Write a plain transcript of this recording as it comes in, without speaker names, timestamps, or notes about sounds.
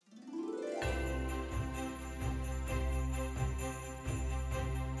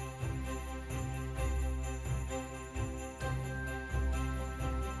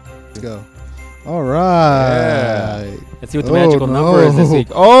Let's go. All right. Yeah. Let's see what the magical number is this week.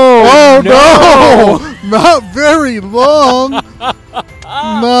 Oh, no! Not very long.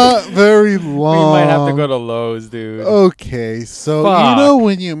 Not very long. We might have to go to Lowe's, dude. Okay, so Fuck. you know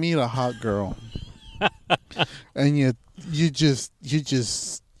when you meet a hot girl and you just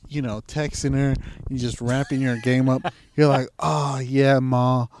texting her, you just ramping your game up. You're like, oh yeah,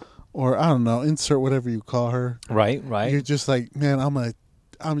 ma, or I don't know, insert whatever you call her. Right. You're just like, man,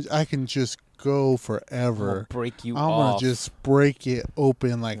 I can just go forever. I'll break you I'm off. gonna just break it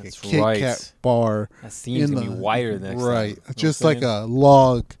open like That's a Kit right. Kat bar. That seems to be wider than next right, time. just You know what like I'm a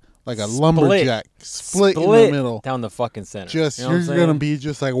log, like a lumberjack, split in the middle. down the fucking center. Just You know what I'm you're gonna saying? be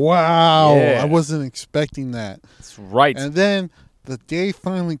just like, wow, Yeah. I wasn't expecting that. That's right. And then the day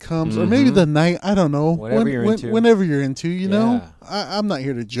finally comes, or maybe the night. I don't know. Whatever you're into. Whenever you're into, you know. Yeah. I'm not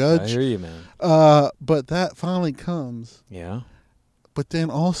here to I judge. hear you, man. But that finally comes. Yeah. But then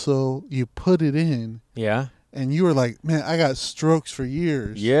also you put it in, Yeah. and you were like, man, I got strokes for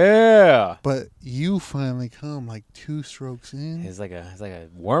years. Yeah. But you finally come like 2 strokes in. It's like a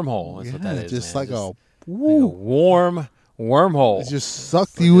wormhole. That's what that is. just man. like Just a like a woo. warm wormhole. It just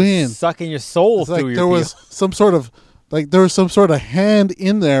sucked you in. Sucking your soul It's through like your there was some sort of hand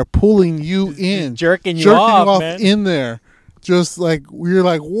in there pulling you in, jerking you off, man. in there. Just like you're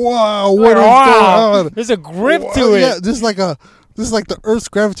like, wow, what is Wow. going on? There's a grip to it. Yeah, this is like the Earth's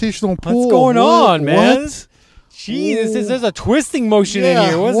gravitational pull. What's going on, man? What? Jeez, there's a twisting motion in Yeah,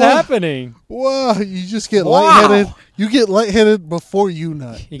 here. What's what? happening? Wow, you just get Wow. lightheaded. You get lightheaded before you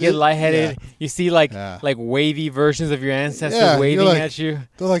nut. You get lightheaded. Yeah. You see like Yeah. wavy versions of your ancestors Yeah, you're waving like- at you.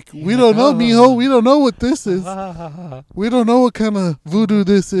 They're like, we don't know, mijo. We don't know what this is. We don't know what kind of voodoo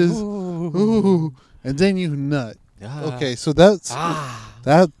this is. Ooh. And then you nut. Okay, so that's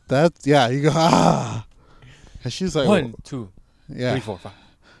that. Yeah, you go and she's like, 1, 2, yeah, 3, 4, 5.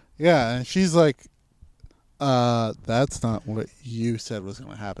 yeah, and she's like, that's not what you said was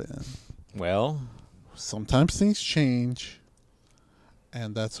going to happen. Well, Sometimes things change,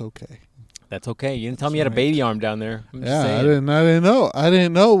 and that's okay. that's okay. You didn't tell me you had a baby arm down there. I'm just Yeah, saying. I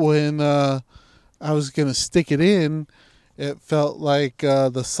didn't know when I was gonna stick it in. It felt like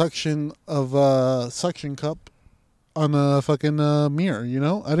the suction of a suction cup on a fucking mirror. You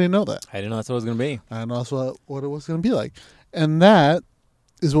know, I didn't know that. I didn't know that's what it was going to be. I know that's what it was gonna be like, and that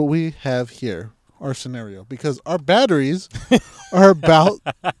is what we have here. Our scenario, because our batteries are about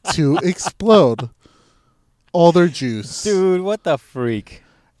to explode all their juice, Dude, what the freak?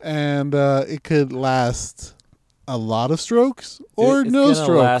 and it could last a lot of strokes or Dude, no it's gonna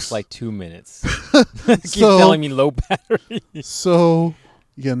strokes. last like 2 minutes. Keep So- telling me low battery. So,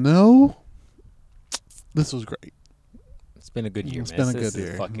 this was great. It's been a good year, It's man. been a This good is-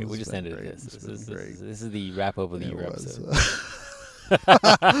 year. Fuck it. We It's just been ended great. this. It's This been great. is the wrap up of the It year was. episode.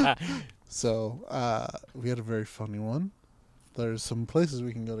 So, we had a very funny one. There's some places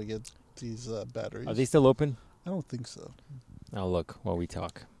we can go to get these batteries. Are they still open? I don't think so. I'll look while we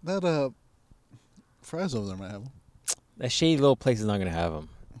talk. That Fries over there might have them. That shady little place is not going to have them.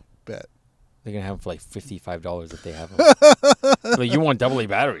 Bet. They're going to have them for like $55 if they have them. Like, you want AA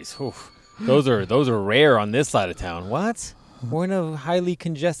batteries. Oof. Those are rare on this side of town. What? We're in a highly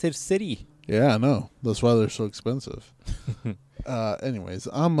congested city. Yeah, I know. That's why they're so expensive. Anyways,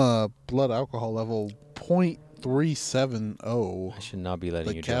 I'm blood alcohol level 0.370. I should not be letting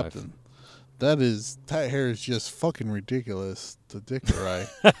The you captain. That hair is just fucking ridiculous to Dick or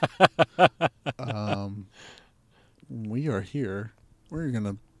I. We are here. We're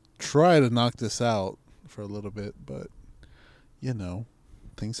gonna try to knock this out for a little bit, but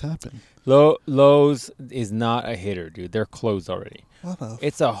things happen. drive. Lowe's is not a hitter, dude. They're closed already.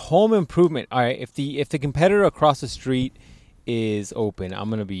 It's a home improvement. All right, if the competitor across the street is open, I'm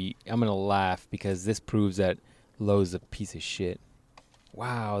gonna laugh because this proves that Lowe's is a piece of shit.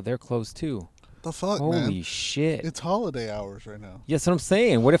 Wow, they're closed too. The fuck, Holy man? shit! It's holiday hours right now. Yes, what I'm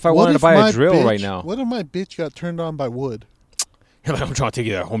saying. What if I wanted to buy a drill right now? What if my bitch got turned on by wood? I'm trying to take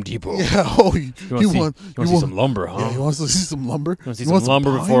you to Home Depot. Yeah. Oh, you want to see some lumber, huh? Yeah, you want to see some lumber? You want to see some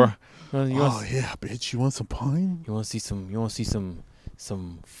lumber pine? before? Yeah, bitch. You want some pine? You want to see some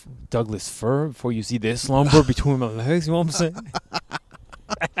Douglas fir before you see this lumber between my legs? You know what I'm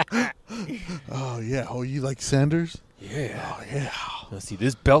saying? Oh yeah. Oh, you like Sanders? Yeah. Oh yeah. You want to see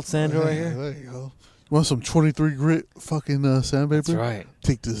this belt sander right here? There you go. You want some 23 grit fucking sandpaper? That's right.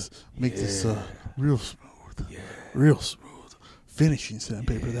 Take this, make this real smooth. Yeah. Real smooth. Finishing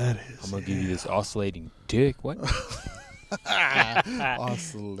sandpaper, that is. I'm gonna give you this oscillating dick. What?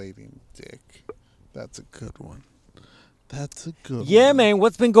 Oscillating dick. That's a good one. That's a good Yeah, one. man.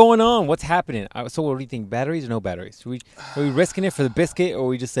 What's been going on? What's happening? So what do you think? Batteries or no batteries? Are we risking it for the biscuit, or are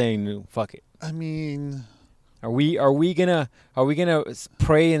we just saying no, fuck it? I mean, Are we gonna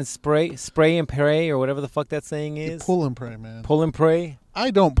spray and pray, or whatever the fuck that saying is? pull and pray, man. Pull and pray.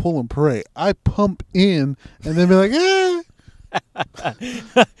 I don't pull and pray. I pump in and then be like,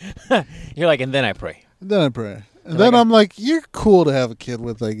 You're like, and then I pray. And then I pray. And You're then like I'm like, you're cool to have a kid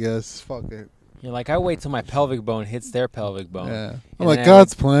with, I guess. Fuck it. You're like, I wait till my pelvic bone hits their pelvic bone. Yeah. I'm And like, then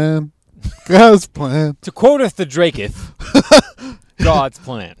God's plan. God's plan. To quoteth the Draketh, God's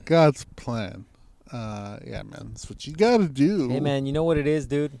plan. God's plan. Yeah, man. That's what you got to do. Hey, man, you know what it is,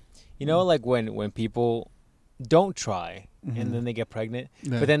 dude? You know, like when people don't try and then they get pregnant,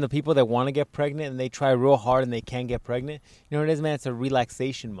 Yeah. but then the people that want to get pregnant and they try real hard and they can't get pregnant, you know what it is, man? It's a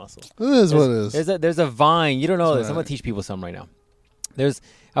relaxation muscle. It is what it is. There's a vine. You don't know That's this. I'm right. going to teach people something right now. There's,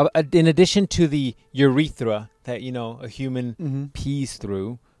 in addition to the urethra that, you know, a human pees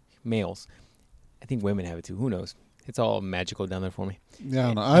through, males, I think women have it too. Who knows? It's all magical down there for me. Yeah, I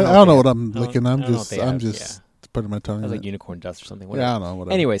don't know. I I don't don't know know what I'm I don't- licking. I I'm don't know just, what they I'm have, just putting my tongue That was in like it. unicorn dust or something. Whatever. Yeah, I don't know.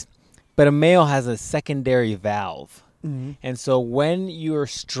 Whatever. Anyways, but a male has a secondary valve. Mm-hmm. And so when you're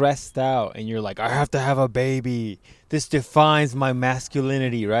stressed out and you're like, I have to have a baby, this defines my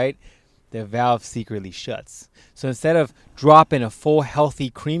masculinity, right? The valve secretly shuts. So instead of dropping a full, healthy,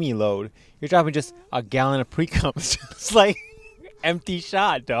 creamy load, you're dropping just a gallon of pre-cum. It's just like empty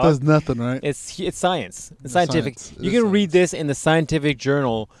shot, dog. Does nothing, right? It's science. It's It's scientific. science. You It is can read this in the scientific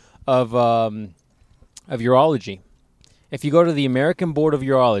journal of urology. If you go to the American Board of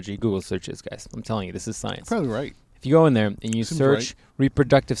Urology, Google search this, guys. I'm telling you, this is science. Probably right. If you go in there and you Seems search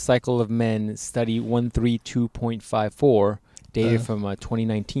reproductive cycle of men, study 132.54, data from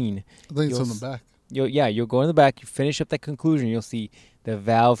 2019. I think it's You'll on the back. You'll go in the back, you finish up that conclusion, you'll see the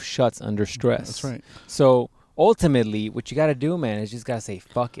valve shuts under stress. That's right. So ultimately, what you got to do, man, is just got to say,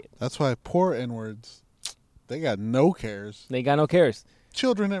 fuck it. That's why poor N-words, they got no cares. They got no cares.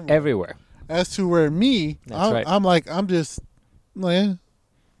 Children everywhere. Everywhere. As to where me, That's right. I'm like, I'm just, yeah.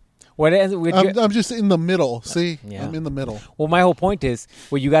 I'm just in the middle. See? Yeah. I'm in the middle. Well, my whole point is,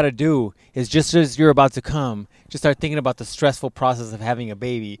 what you got to do is just as you're about to come, just start thinking about the stressful process of having a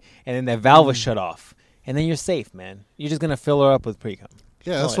baby, and then that valve is shut off, and then you're safe, man. You're just gonna fill her up with pre-cum.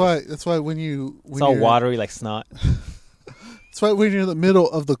 Yeah, all it that's why when It's all watery like snot. That's why when you're in the middle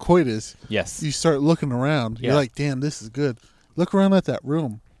of the coitus, Yes. you start looking around. Yeah. You're like, damn, this is good. Look around at that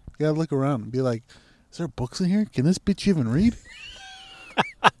room. You gotta look around and be like, is there books in here? Can this bitch even read?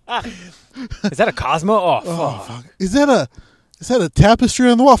 Is that a Cosmo? Oh, Oh, fuck. fuck. Is that a tapestry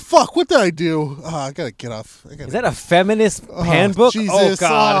on the wall? Fuck, what did I do? Oh, I gotta get off. Is that a feminist handbook? Jesus.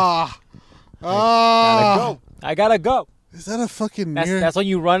 Oh, God. I gotta go. Is that a fucking mirror? That's when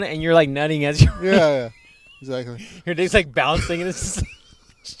you run and you're like nutting as you yeah, exactly. your dick's like bouncing and it's just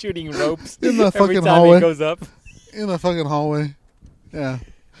shooting ropes In the every fucking time hallway. it goes up. In the fucking hallway. Yeah.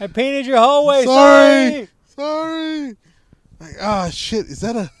 I painted your hallway. Sorry. Sorry. Like, shit.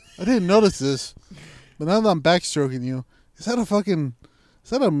 I didn't notice this. But now that I'm backstroking you, is that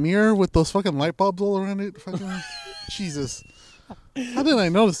a mirror with those fucking light bulbs all around it? Fucking Jesus. How didn't I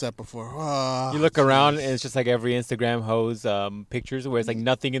notice that before? You look around and it's just like every Instagram hoe's pictures where it's like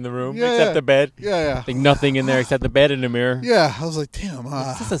nothing in the room Yeah, except yeah. the bed. Yeah. Like nothing in there except the bed and the mirror. Yeah. I was like, damn.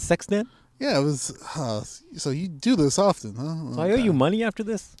 Is this a sex net? Yeah, it was. So you do this often, huh? So I owe you money after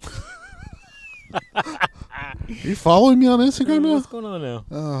this? You following me on Instagram now? What's going on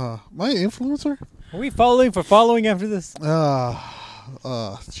now? My influencer? Are we following after this?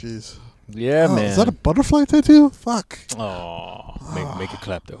 Jeez. Yeah, man. Is that a butterfly tattoo? Fuck. Oh, make it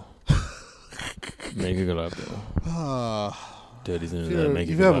clap though. Make it clap though. Daddy's into that. Make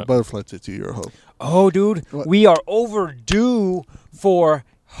If it you have a clap. butterfly tattoo, you're a hoe. Oh, dude, What? we are overdue for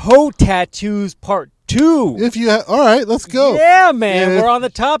hoe tattoos part 2. If you all right, let's go. Yeah, man, Yeah. we're on the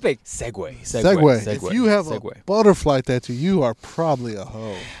topic. Segue. If you have a butterfly tattoo, you are probably a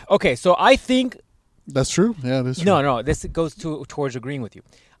hoe. Okay, so I think That's true. Yeah, it is true. no, this goes towards agreeing with you.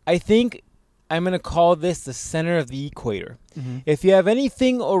 I think I'm going to call this the center of the equator. Mm-hmm. If you have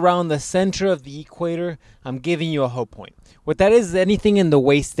anything around the center of the equator, I'm giving you a hoe point. What that is anything in the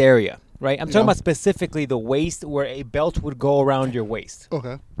waist area, right? I'm talking Yeah. about specifically the waist where a belt would go around your waist.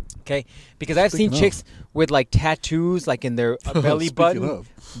 Okay. Okay? Because I've seen Speaking of. chicks with like tattoos like in their belly Speaking button. of.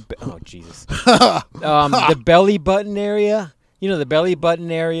 Oh, Jesus. The belly button area, the belly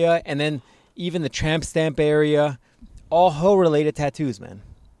button area, and then even the tramp stamp area, all hoe-related tattoos, man.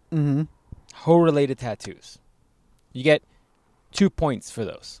 Mm-hmm. Hoe-related tattoos. You get 2 points for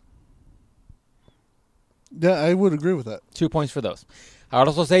those. Yeah, I would agree with that. 2 points for those. I would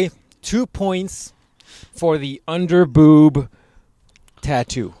also say 2 points for the under boob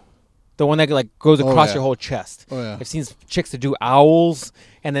tattoo. The one that like goes across your whole chest. Oh yeah. I've seen chicks that do owls,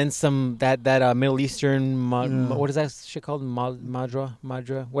 and then some that Middle Eastern what is that shit called?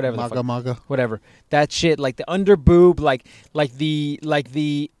 Madra, whatever. Maga. Whatever. That shit, like the under boob, like the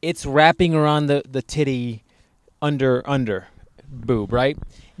it's wrapping around the titty under boob, right?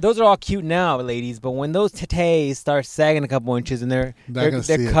 Those are all cute now, ladies, but when those titties start sagging a couple inches and they're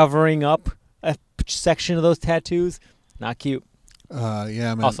covering up a section of those tattoos, not cute.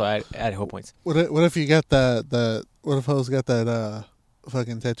 Yeah, man. Also, add whole points. What if you got that? What if hoes got that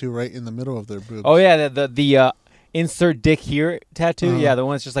fucking tattoo right in the middle of their boobs? Oh yeah, the insert dick here tattoo. Yeah, the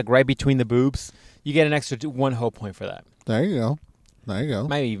one that's just like right between the boobs. You get an extra 1 whole point for that. There you go.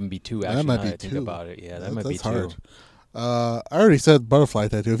 Might even be 2. Actually, that might be I think 2. about it. Yeah, that might be 2. Hard. I already said butterfly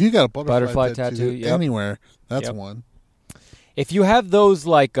tattoo. If you got a butterfly tattoo anywhere, that's one. If you have those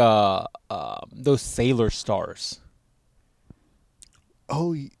like those sailor stars.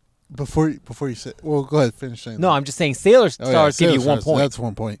 Oh, before you say, well, go ahead, finish saying. No, that. I'm just saying sailor stars give you 1 point. That's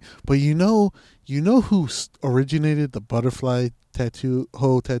 1 point. But you know who originated the butterfly tattoo?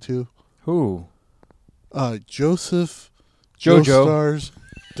 Who? Joseph Joestar's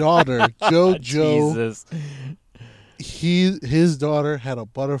daughter, JoJo. Jesus. His daughter had a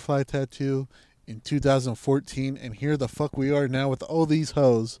butterfly tattoo in 2014, and here the fuck we are now with all these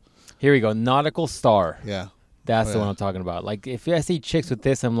hoes. Here we go, nautical star. Yeah. That's the one I'm talking about. Like, if I see chicks with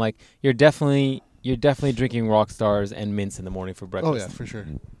this, I'm like, you're definitely drinking rock stars and mints in the morning for breakfast. Oh yeah, for sure.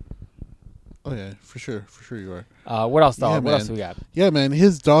 Oh yeah, for sure you are. What else, dog? What else we got? Yeah, man,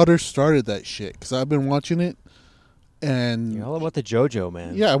 his daughter started that shit because I've been watching it, and you're all about the JoJo,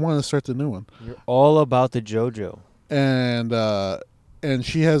 man. Yeah, I want to start the new one. You're all about the JoJo. And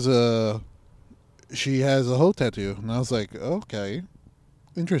she has a hoe tattoo, and I was like, okay,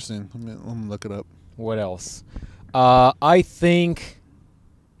 interesting. Let me look it up. What else? I think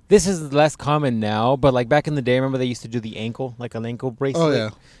this is less common now, but like back in the day, remember they used to do the ankle, like an ankle bracelet? Oh yeah.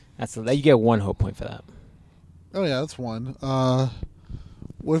 You get 1 whole point for that. Oh yeah, that's one.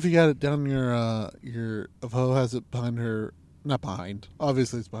 What if you got it down your if hoe has it behind her? Not behind.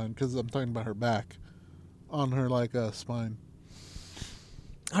 Obviously it's behind because I'm talking about her back, on her like spine.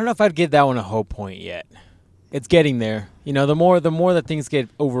 I don't know if I'd give that one a whole point yet. It's getting there. You know, the more that things get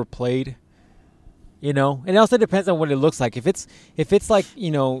overplayed. You know, and it also depends on what it looks like. If it's like,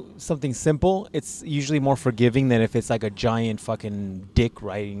 you know, something simple, it's usually more forgiving than if it's like a giant fucking dick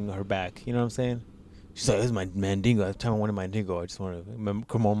riding her back. You know what I'm saying? She's like, "This is my mandingo. Every time I wanted mandingo, I just want to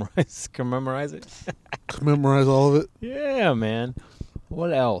commemorize it." Commemorize all of it. Yeah, man.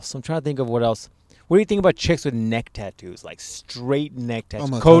 What else? I'm trying to think of what else. What do you think about chicks with neck tattoos, like straight neck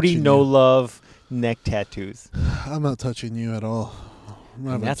tattoos? Cody, no love, neck tattoos. I'm not touching you at all.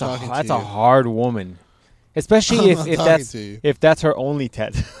 That's a hard woman, especially if that's her only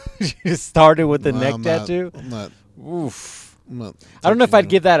tattoo. She just started with the neck tattoo. I'm not. Oof. I don't know if I'd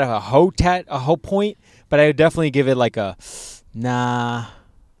give that a whole point, but I would definitely give it like a nah.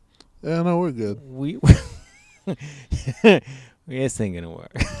 Yeah, no, we're good. This ain't gonna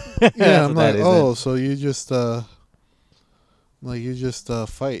work. Yeah, I'm like, so you just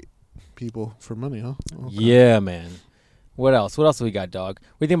fight people for money, huh? Okay. Yeah, man. What else? What else we got, dog?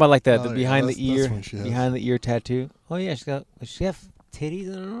 We think about like the behind the ear tattoo. Oh yeah, does she have titties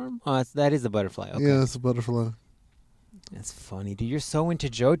in her arm? Oh, that is a butterfly. Okay. Yeah, that's a butterfly. That's funny, dude. You're so into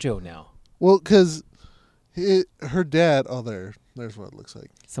JoJo now. Well, because her dad. Oh, there's what it looks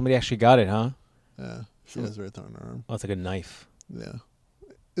like. Somebody actually got it, huh? Yeah, she has it right there on her arm. Oh, it's like a knife. Yeah,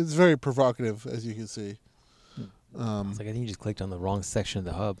 it's very provocative, as you can see. It's like I think you just clicked on the wrong section of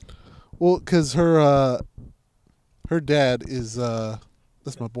the hub. Well, because her dad is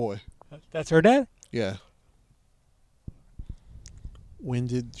that's my boy. That's her dad? Yeah. When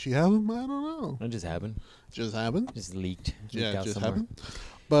did she have him? I don't know. It just happened. Just happened? Just leaked. Yeah, it just happened.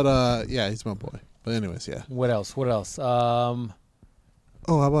 But yeah, he's my boy. But anyways, yeah. What else? Oh,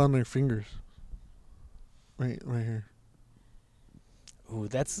 how about on their fingers? Right here. Ooh,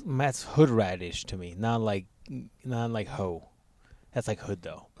 that's hood radish to me. Not like hoe. That's like hood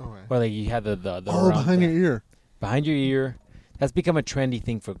though. Okay. Or like you have the behind your ear. Behind your ear. That's become a trendy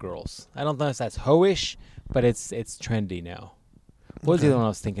thing for girls. I don't know if that's hoish, but it's trendy now. What was the other one I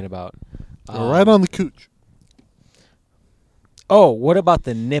was thinking about? Right on the cooch. Oh, what about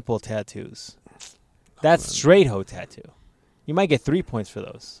the nipple tattoos? That's straight hoe tattoo. You might get 3 points for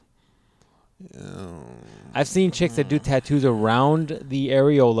those. I've seen chicks that do tattoos around the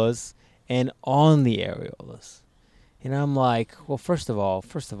areolas and on the areolas. And I'm like, well, first of all,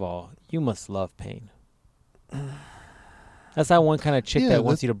 you must love pain. That's that one kind of chick that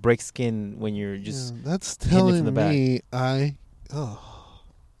wants you to break skin when you're just. Yeah, that's telling me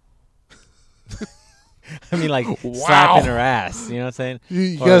I mean, like slapping her ass. You know what I'm saying?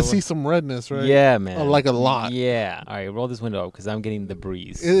 You gotta see some redness, right? Yeah, man. Like a lot. Yeah. All right, roll this window up because I'm getting the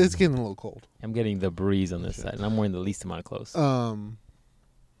breeze. It's getting a little cold. I'm getting the breeze on this side, and I'm wearing the least amount of clothes.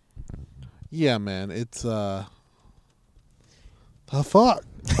 Yeah, man. It's the fuck.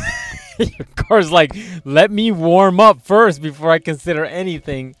 Your car's like, let me warm up first before I consider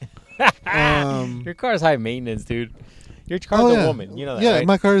anything. Your car's high maintenance, dude. Your car's a woman. You know that, right?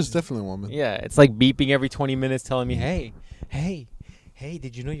 My car is definitely a woman. Yeah, it's like beeping every 20 minutes telling me, hey,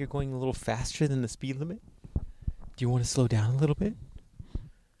 did you know you're going a little faster than the speed limit? Do you want to slow down a little bit?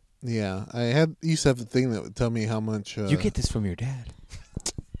 Yeah, used to have the thing that would tell me how much... you get this from your dad.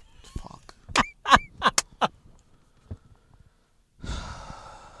 Fuck.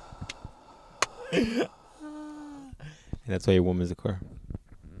 And that's why your woman's a car.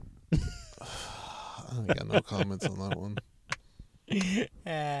 I ain't got no comments on that one.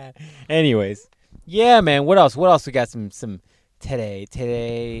 Anyways, yeah, man. What else? We got some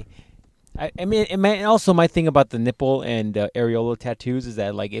today. I mean, also my thing about the nipple and areola tattoos is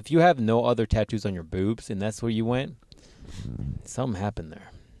that like if you have no other tattoos on your boobs and that's where you went, something happened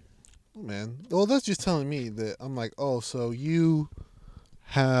there. Man, well, that's just telling me that I'm like, oh, so you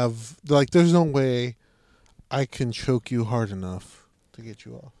have like, there's no way I can choke you hard enough to get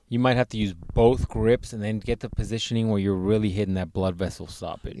you off. You might have to use both grips and then get the positioning where you're really hitting that blood vessel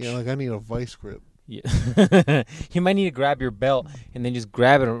stoppage. Yeah, like I need a vice grip. Yeah. You might need to grab your belt and then just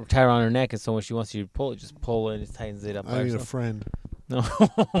grab it or tie it around her neck, and so when she wants you to pull it, just pull it and it tightens it up. I need a friend. No,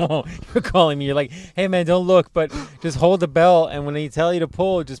 you're calling me. You're like, hey man, don't look, but just hold the belt, and when they tell you to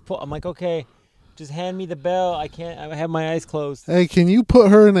pull, just pull. I'm like, okay, just hand me the belt. I have my eyes closed. Hey, can you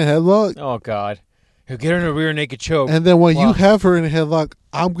put her in a headlock? Oh God. He'll get her in a rear naked choke. And then when you have her in a headlock,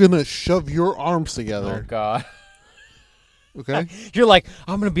 I'm going to shove your arms together. Oh, God. Okay? You're like,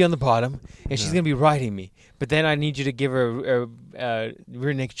 I'm going to be on the bottom, and she's going to be riding me. But then I need you to give her a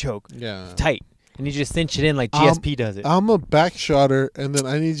rear naked choke. Yeah. Tight. I need you to cinch it in like GSP does it. I'm a back shotter, and then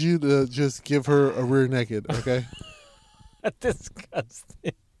I need you to just give her a rear naked, okay?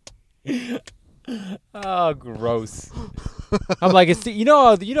 Disgusting. Oh, gross. I'm like, it's the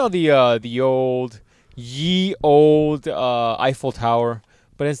old Eiffel Tower,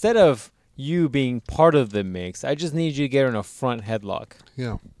 but instead of you being part of the mix, I just need you to get her in a front headlock.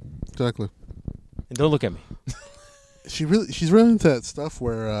 Yeah, exactly. And don't look at me. She's really into that stuff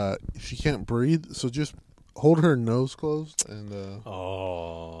where she can't breathe, so just hold her nose closed and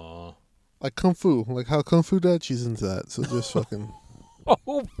like Kung Fu, like how Kung Fu did. She's into that, so just fucking.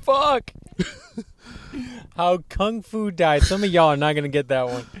 Oh fuck! How Kung Fu died. Some of y'all are not gonna get that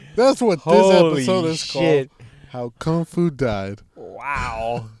one. That's what this episode is called. How Kung Fu died.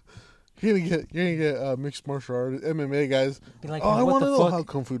 Wow. You're gonna get mixed martial art MMA guys. Be like, I want to know how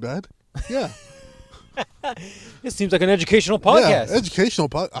Kung Fu died. Yeah. This seems like an educational podcast. Yeah, educational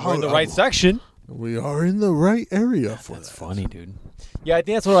podcast. We're in the right section. We are in the right area for That's funny, dude. Yeah, I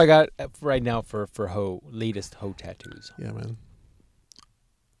think that's what I got right now for latest Ho tattoos. Yeah, man.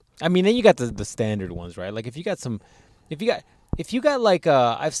 I mean, then you got the standard ones, right? Like if you got like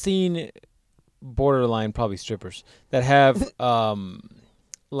I've seen borderline probably strippers that have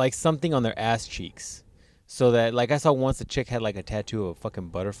like something on their ass cheeks, so that like I saw once a chick had like a tattoo of a fucking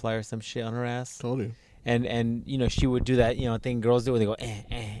butterfly or some shit on her ass. Told you. And you know she would do that thing girls do where they go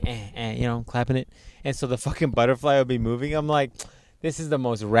clapping it, and so the fucking butterfly would be moving. I'm like, this is the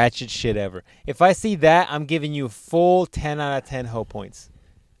most ratchet shit ever. If I see that, I'm giving you full 10 out of 10 Ho points.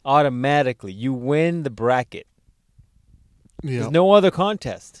 Automatically, you win the bracket. Yeah. There's no other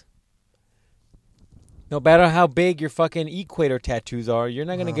contest. No matter how big your fucking equator tattoos are, you're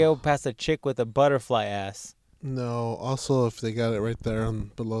not gonna go past a chick with a butterfly ass. No. Also, if they got it right there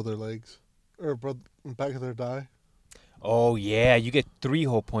on below their legs or back of their thigh. Oh yeah, you get 3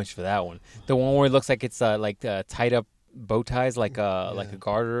 Ho points for that one. The one where it looks like it's tied up bow ties, like a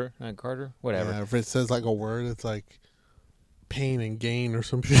garter, not garter, whatever. Yeah, if it says like a word, it's like pain and gain or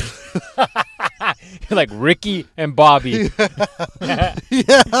some shit. Like Ricky and Bobby.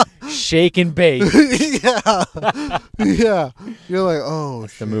 Yeah. Shake and bake. Yeah. Yeah. You're like, oh,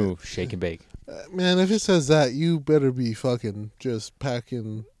 that's shit. The move, shake and bake. Man, if it says that, you better be fucking just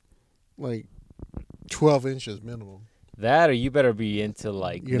packing like 12 inches minimum. That, or you better be into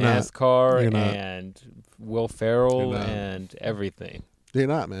like NASCAR and Will Ferrell and everything. You're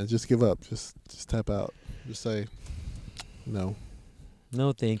not, man. Just give up. Just tap out. Just say no.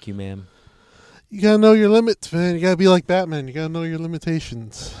 No, thank you, ma'am. You gotta know your limits, man. You gotta be like Batman. You gotta know your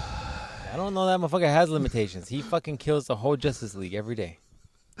limitations. I don't know that motherfucker has limitations. He fucking kills the whole Justice League every day.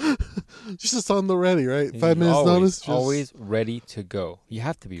 Just on the ready, right? 5 minutes always, notice. Just always ready to go. You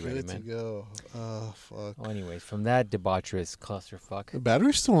have to be ready, ready man. to go. Oh fuck. Well, anyways, from that debaucherous clusterfuck. The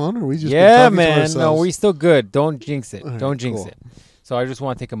battery's still on, or we just Yeah, been talking to man. ourselves? No, we still good. Don't jinx it. All right, Don't jinx cool. it. So I just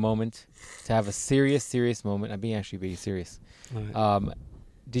want to take a moment to have a serious moment. I'm being actually very serious. All right.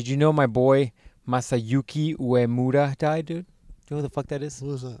 Did you know my boy Masayuki Uemura died, dude? Do you know who the fuck that is? Who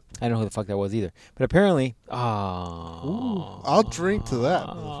was that? I don't know who the fuck that was either. But apparently, Ooh, I'll drink to that,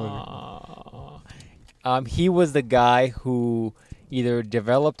 motherfucker. He was the guy who either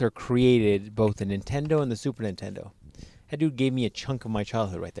developed or created both the Nintendo and the Super Nintendo. That dude gave me a chunk of my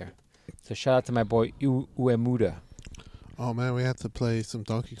childhood right there. So shout out to my boy Uemura. Oh man, we have to play some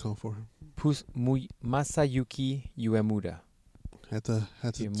Donkey Kong for him. Masayuki Uemura. Had to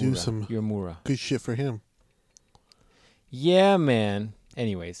do some Uemura. good shit for him. Yeah, man.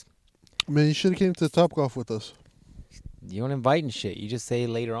 Anyways, Man, you should have came to Topgolf with us. you don't invite and shit. You just say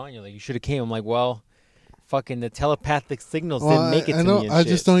later on, you're like, you should have came. I'm like, well, fucking the telepathic signals didn't make it I to know. me and I shit.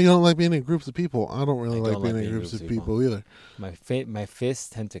 just don't. You don't like being in groups of people. I don't really I like don't being in groups of people either. My fists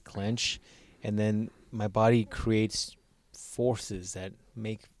tend to clench, and then my body creates forces that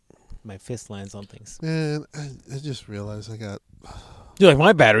make my fist lands on things. Man, I just realized I got You're like,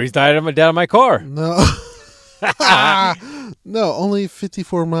 my battery's died down in my car. no. No, only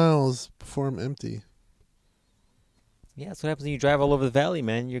 54 miles before I'm empty. Yeah, that's what happens when you drive all over the valley,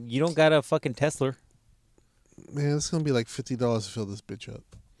 man. You don't got a fucking Tesla. Man, it's gonna be like $50 to fill this bitch up.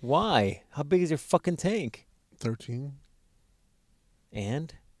 Why? How big is your fucking tank? 13.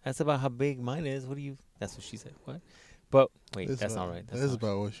 And that's about how big mine is. What do you? That's what she said. What? But wait, that's not right. That is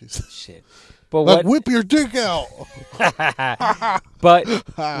about what she said. Shit. But Like, what? whip your dick out. But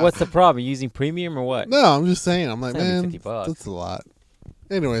what's the problem? You using premium or what? No, I'm just saying. I'm like, It's gotta be man, $50. that's a lot.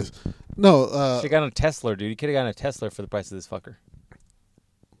 Anyways, no, Should have gotten a Tesla, dude. You could have gotten a Tesla for the price of this fucker.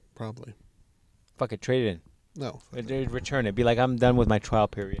 probably. Fuck it, trade it in. No. They'd return it. Be like, I'm done with my trial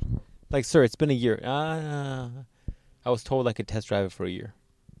period. Like, sir, it's been a year. I was told I could test drive it for a year.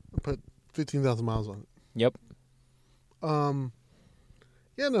 Put 15,000 miles on it. Yep.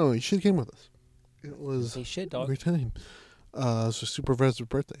 Yeah, no, you should have came with us. It was Say shit, dog. great time. It's a supervisor's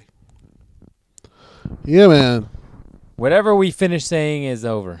birthday. Yeah, man. Whatever we finish saying is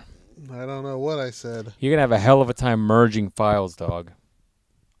over. I don't know what I said. You're gonna have a hell of a time merging files, dog.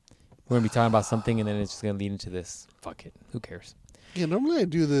 We're gonna be talking about something, and then it's just gonna lead into this. Fuck it. Who cares? Yeah, normally I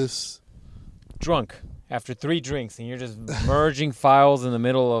do this. Drunk after 3 drinks, and you're just merging files in the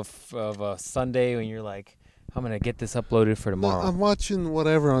middle of a Sunday when you're like, I'm gonna get this uploaded for tomorrow. No, I'm watching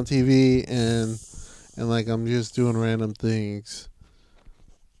whatever on TV, and like I'm just doing random things.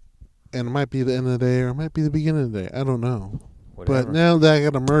 And it might be the end of the day, or it might be the beginning of the day. I don't know. Whatever. But now that I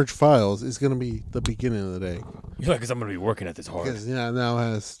got to merge files, it's going to be the beginning of the day. You're like, 'cause I'm gonna be working at this hard. Because now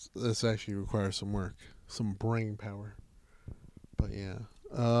this actually requires some work, some brain power. But yeah,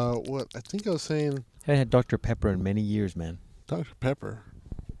 what I think I was saying, I haven't had Dr. Pepper in many years, man. Dr. Pepper.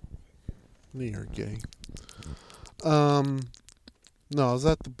 You're gay. No, I was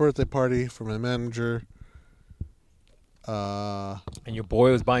at the birthday party for my manager. And your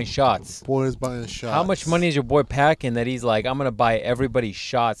boy was buying shots. Boys buying shots. How much money is your boy packing that he's like, I'm gonna buy everybody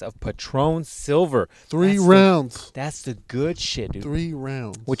shots of Patron Silver? 3 rounds. That's the good shit, dude. 3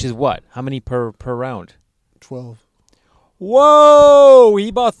 rounds. Which is what? How many per round? 12. Whoa!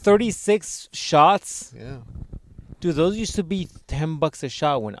 He bought 36 shots? Yeah. Dude, those used to be $10 a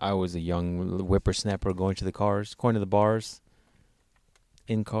shot when I was a young whippersnapper going to the bars.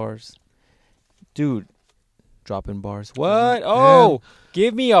 In cars. Dude, dropping bars. What? Oh!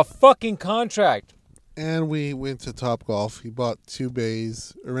 Give me a fucking contract. And we went to Topgolf. He bought 2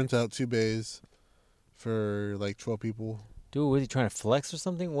 bays, or rented out 2 bays for like 12 people. Dude, was he trying to flex or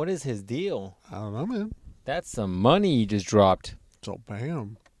something? What is his deal? I don't know, man. That's some money you just dropped. So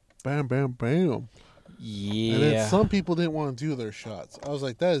bam. Bam, bam, bam. Yeah. And then some people didn't want to do their shots. I was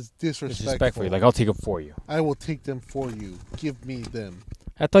like, that is disrespectful. Like, I'll take them for you. I will take them for you. Give me them.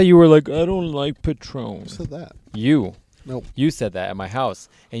 I thought you were like, I don't like Patron. Who said that? You. Nope. You said that at my house,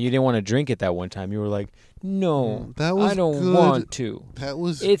 and you didn't want to drink it that one time. You were like, no, That was I don't good. want to. That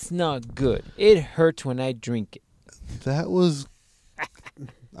was... It's not good. It hurts when I drink it. That was...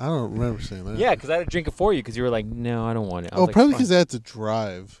 I don't remember saying that. Yeah, because I had to drink it for you because you were like, no, I don't want it. I was like, probably "Fine." because I had to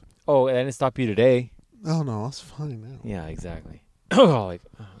drive. Oh, and it stopped you today. Oh, no. That's fine now. Yeah, exactly. Like,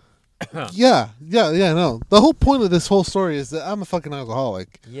 Yeah, no. The whole point of this whole story is that I'm a fucking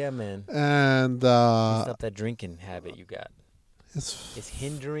alcoholic. yeah, man. And Stop that drinking habit you got. it's It's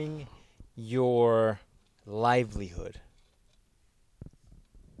hindering your livelihood.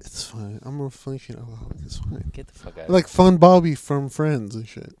 It's fine. I'm a functional alcoholic. It's fine. Get the fuck out. Like Fun Bobby from Friends and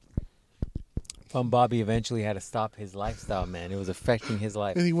shit. Fun Bobby eventually had to stop his lifestyle, man. It was affecting his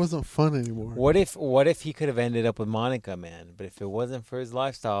life. And he wasn't fun anymore. What if he could have ended up with Monica, man? But if it wasn't for his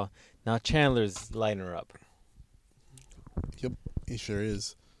lifestyle, now Chandler's lighting her up. Yep, he sure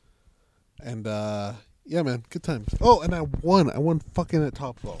is. And yeah, man, good times. Oh, and I won fucking at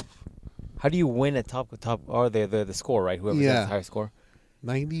Top Golf. How do you win at top? Or the score, right? Whoever has the higher score.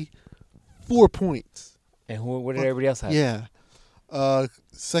 94 points. And what did everybody else have? Yeah.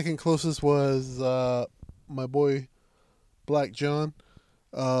 Second closest was my boy Black John,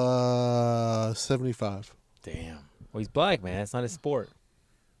 75. Damn. Well, he's black, man. That's not his sport.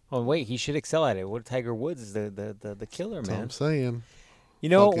 Oh wait, he should excel at it. What Tiger Woods is the killer, That's man. what I'm saying. You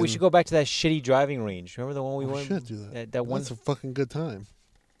know, we should go back to that shitty driving range. Remember the one we went? We should do that. That one. That's a fucking good time.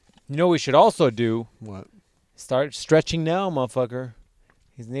 You know what we should also do? What? Start stretching now, motherfucker.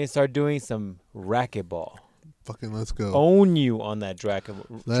 He's need to start doing some racquetball. Fucking let's go. Own you on that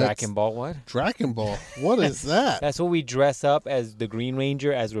Drakenball. What? Drakenball. What is that? That's what we dress up as the Green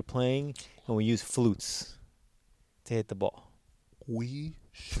Ranger as we're playing, and we use flutes to hit the ball. We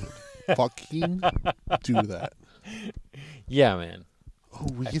should fucking do that. Yeah, man. Oh,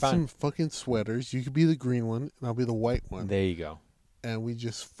 we get some fucking sweaters. You could be the green one, and I'll be the white one. There you go. And we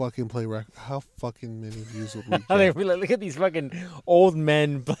just fucking play How fucking many views would we get? Like, look at these fucking old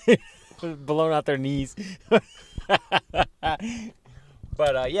men blowing out their knees. But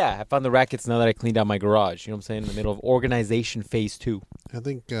yeah, I found the rackets now that I cleaned out my garage. You know what I'm saying? In the middle of organization phase 2. I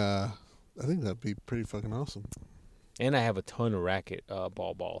think that'd be pretty fucking awesome. And I have a ton of racket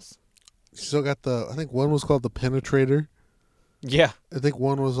balls. You still got I think one was called the Penetrator. Yeah. I think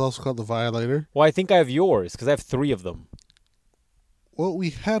one was also called the Violator. Well, I think I have yours because I have 3 of them. Well, we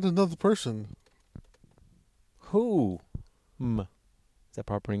had another person. Who? Is that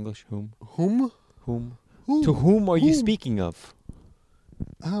proper English? Whom? Whom? To whom are you speaking of?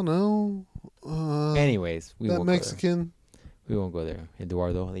 I don't know. Anyways, that Mexican. We won't go there.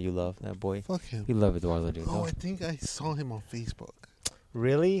 Eduardo, that you love, that boy. Fuck him. You love Eduardo, dude. Oh, I think I saw him on Facebook.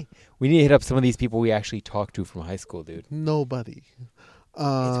 Really? We need to hit up some of these people we actually talked to from high school, dude. Nobody.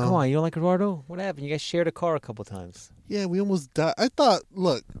 Come on, you don't like Eduardo? What happened? You guys shared a car a couple times. Yeah, we almost died. I thought,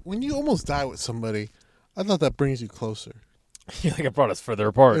 look, when you almost die with somebody, I thought that brings you closer. You think it brought us further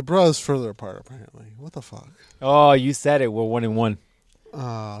apart? It brought us further apart, apparently. What the fuck? Oh, you said it. We're 1-1.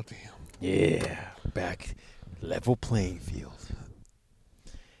 Oh, damn. Yeah, back level playing field.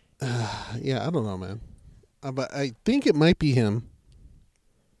 Yeah, I don't know, man. But I think it might be him.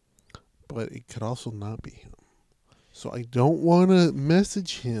 But it could also not be him. So I don't want to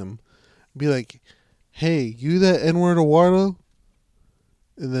message him. Be like, hey, you that N-word Eduardo?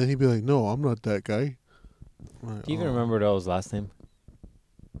 And then he'd be like, no, I'm not that guy. Like, Do you even remember Edo's last name?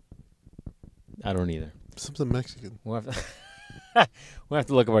 I don't either. Something Mexican. We'll have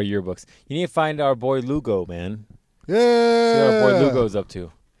to look up our yearbooks. You need to find our boy Lugo, man. Yeah. See what our boy Lugo's up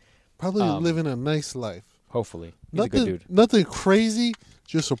to. Probably living a nice life. Hopefully. He's a good dude. Nothing crazy,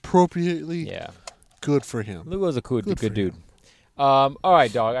 just appropriately good for him. Lugo's a good dude. All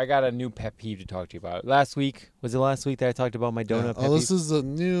right, dog. I got a new pet peeve to talk to you about. Was it last week that I talked about my donut pet peeve? This is a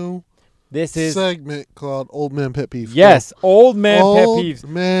new segment called Old Man Pet Peeve. Yes, Old Man Pet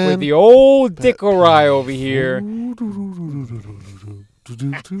Peeves. With the old Dickorai over here.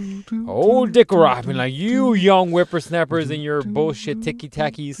 Old Dickorai. I mean, like, you young whippersnappers and your bullshit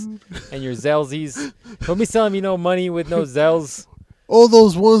ticky-tackies and your Zelsies. Don't be selling me no money with no Zells. All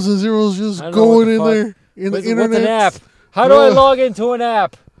those ones and zeros just going in there in the internet. What's an app? How do I log into an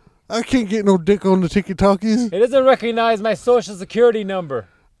app? I can't get no dick on the ticky-talkies. It doesn't recognize my social security number.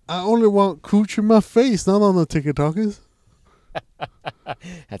 I only want cooch in my face, not on the ticky-talkies.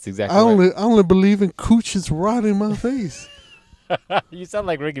 That's exactly right. I only believe in cooch's rot in my face. You sound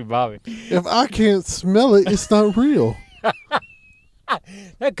like Ricky Bobby. If I can't smell it, it's not real.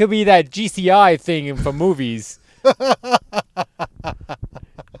 That could be that GCI thing from movies.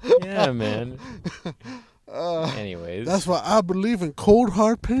 Yeah, man. Anyways. That's why I believe in cold,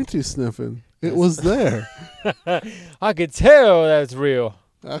 hard panty sniffing. It was there. I could tell that's real.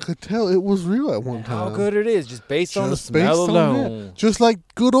 I could tell it was real at one time. How good it is, just based on the smell alone. Just like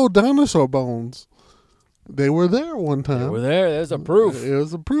good old dinosaur bones. They were there one time. They were there. There's a proof. It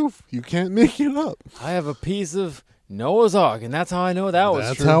was a proof. You can't make it up. I have a piece of Noah's Ark, and that's how I know that was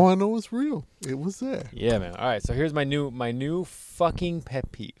true. That's how I know it's real. It was there. Yeah, man. All right, so here's my new fucking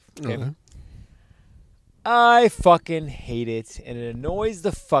pet peeve. Okay? I fucking hate it, and it annoys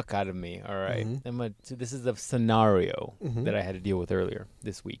the fuck out of me. All right, so this is a scenario that I had to deal with earlier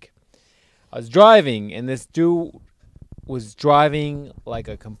this week. I was driving, and this dude was driving like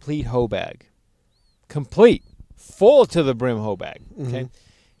a complete hoe bag. Complete. Full to the brim hoe bag. Okay. Mm-hmm. And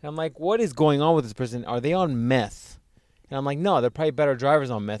I'm like, what is going on with this person? Are they on meth? And I'm like, no, they're probably better drivers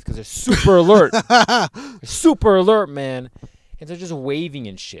on meth because they're super alert. They're super alert, man. And they're just waving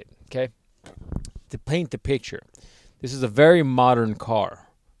and shit. Okay. To paint the picture, this is a very modern car.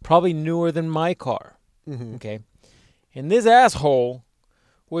 Probably newer than my car. Mm-hmm. Okay. And this asshole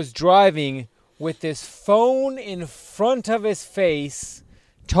was driving with this phone in front of his face,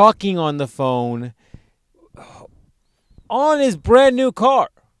 talking on the phone on his brand new car.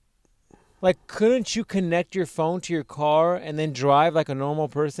 Like, couldn't you connect your phone to your car and then drive like a normal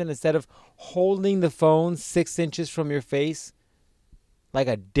person instead of holding the phone 6 inches from your face like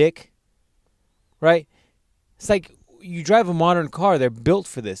a dick? Right? It's like you drive a modern car. They're built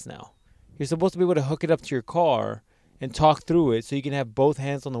for this now. You're supposed to be able to hook it up to your car and talk through it so you can have both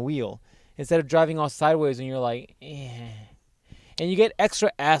hands on the wheel instead of driving all sideways and you're like, eh. And you get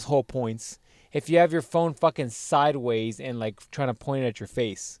extra asshole points if you have your phone fucking sideways and like trying to point it at your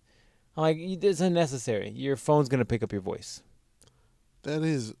face. I'm like, it's unnecessary. Your phone's going to pick up your voice. That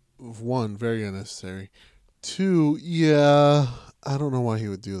is, one, very unnecessary. Two, yeah, I don't know why he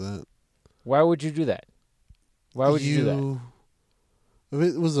would do that. Why would you do that? Why would you do that?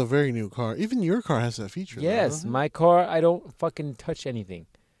 It was a very new car. Even your car has that feature. Yes, my car, I don't fucking touch anything.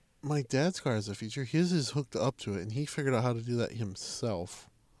 My dad's car has a feature. His is hooked up to it, and he figured out how to do that himself.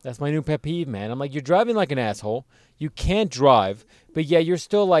 That's my new pet peeve, man. I'm like, you're driving like an asshole. You can't drive, but yeah, you're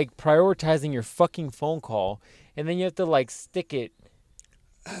still like prioritizing your fucking phone call, and then you have to like stick it.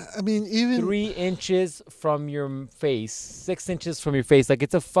 I mean, even 3 inches from your face, 6 inches from your face. Like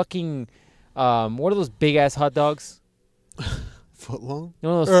it's a fucking, what are those big ass hot dogs? Foot long?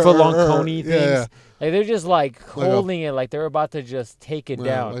 No, those foot long coney things. Yeah. Like they're just like holding it, like they're about to just take it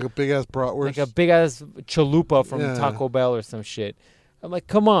down. Like a big ass bratwurst. Like a big ass chalupa from Taco Bell or some shit. I'm like,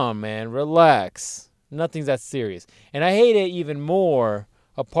 come on, man, relax. Nothing's that serious. And I hate it even more,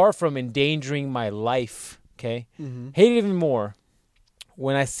 apart from endangering my life, okay? Mm-hmm. Hate it even more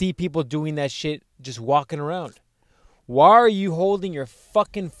when I see people doing that shit just walking around. Why are you holding your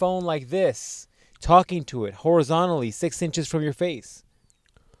fucking phone like this, talking to it horizontally 6 inches from your face?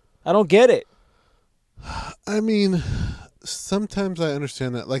 I don't get it. I mean, sometimes I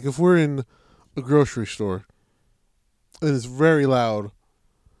understand that. Like if we're in a grocery store and it's very loud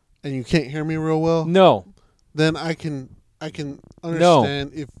and you can't hear me real well, no, then I can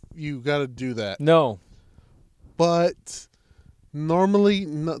understand if you got to do that. No. But normally,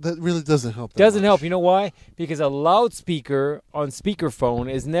 no, that really doesn't help. Doesn't help. You know why? Because a loudspeaker on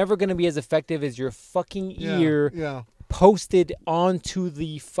speakerphone is never going to be as effective as your fucking ear posted onto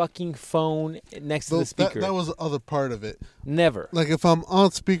the fucking phone next to the speaker. That was the other part of it. Never. Like if I'm on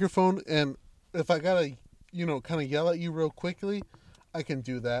speakerphone and if I got to, kind of yell at you real quickly, I can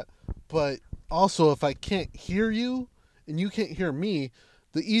do that. But also if I can't hear you and you can't hear me,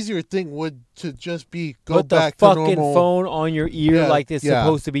 the easier thing would to just be go back to normal. Put the fucking phone on your ear like it's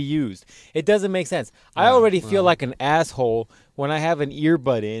supposed to be used. It doesn't make sense. I already feel like an asshole when I have an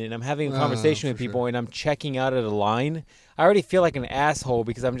earbud in and I'm having a conversation with people and I'm checking out at a line. I already feel like an asshole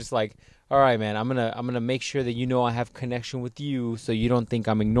because I'm just like, all right, man, I'm gonna make sure that I have connection with you so you don't think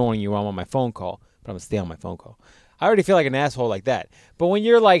I'm ignoring you while I'm on my phone call. But I'm gonna stay on my phone call. I already feel like an asshole like that. But when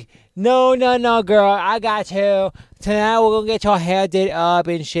you're like, no, girl, I got you. Tonight we're going to get your hair did up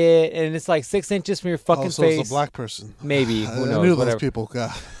and shit. And it's like 6 inches from your fucking face. So it's a black person. Maybe. Who knows? I knew those people.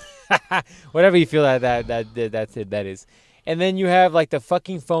 God. Whatever you feel that's it. That is. And then you have like the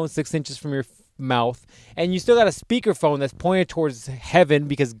fucking phone 6 inches from your mouth. And you still got a speakerphone that's pointed towards heaven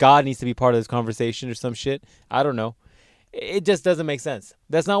because God needs to be part of this conversation or some shit. I don't know. It just doesn't make sense.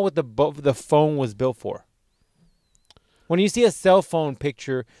 That's not what the phone was built for. When you see a cell phone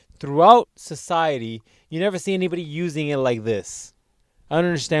picture throughout society, you never see anybody using it like this. I don't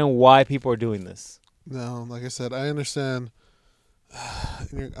understand why people are doing this. No, like I said, I understand. I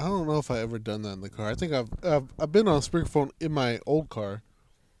don't know if I ever done that in the car. I think I've been on speakerphone in my old car.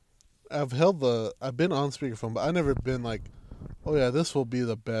 I've been on speakerphone, but I've never been like, oh yeah, this will be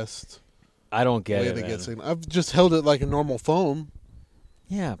the best. I don't get way it. To get signal. I've just held it like a normal phone.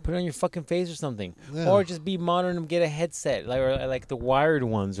 Yeah, put it on your fucking face or something. Yeah. Or just be modern and get a headset, like the wired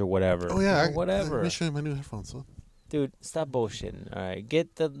ones or whatever. Oh, yeah. Whatever. Let me show you my new headphones, huh? Dude, stop bullshitting. All right,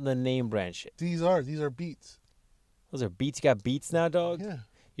 get the name brand shit. These are Beats. Those are Beats? You got Beats now, dog? Yeah.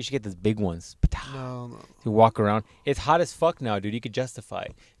 You should get those big ones. No. You walk around. It's hot as fuck now, dude. You could justify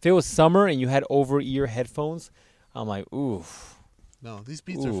it. If it was summer and you had over-ear headphones, I'm like, oof. No, these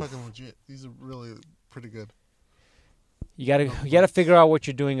Beats are fucking legit. These are really pretty good. You gotta figure out what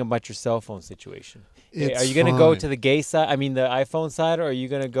you're doing about your cell phone situation. Are you gonna go to the gay side? I mean, the iPhone side, or are you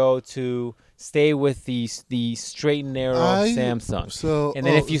gonna go to stay with the straight and narrow Samsung? So, and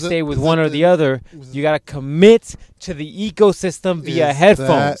then if you stay with one or the other, you gotta commit to the ecosystem via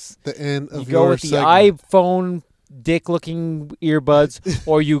headphones. The end of you go with the iPhone dick-looking earbuds,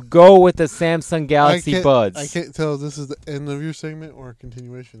 or you go with the Samsung Galaxy Buds. I can't tell if this is the end of your segment or a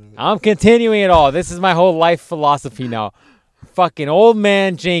continuation of it. I'm continuing it all. This is my whole life philosophy now. Fucking old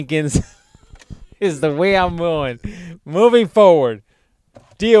man Jenkins is the way I'm going. Moving forward.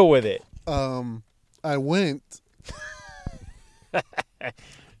 Deal with it. I went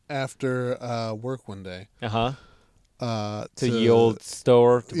after work one day. To the old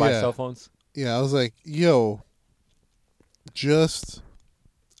store to buy cell phones? Yeah, I was like, yo, just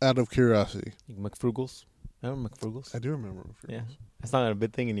out of curiosity. McFrugals? Remember McFrugals? I do remember McFrugals. Yeah. That's not a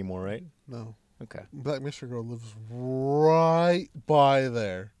big thing anymore, right? No. Okay. Black Mystery Girl lives right by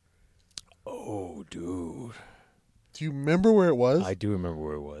there. Oh, dude. Do you remember where it was? I do remember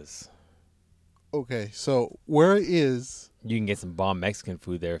where it was. Okay, so where it is... You can get some bomb Mexican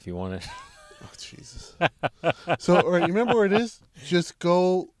food there if you want it. Oh, Jesus. So, all right, you remember where it is? Just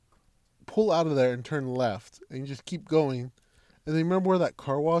go, pull out of there and turn left. And you just keep going. And then remember where that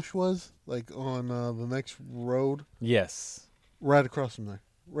car wash was? Like on the next road? Yes. Right across from there.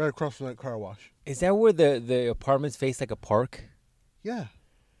 Right across from that car wash. Is that where the apartments face like a park? Yeah.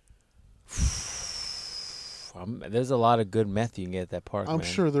 There's a lot of good meth you can get at that park. I'm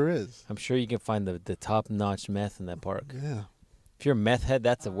sure there is. I'm sure you can find the top notch meth in that park. Yeah. If you're a meth head,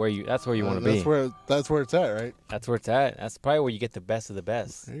 that's where you want to be. That's where it's at, right? That's where it's at. That's probably where you get the best of the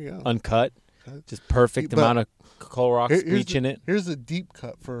best. There you go. Uncut, just perfect amount of Clorox bleach in it. Here's a deep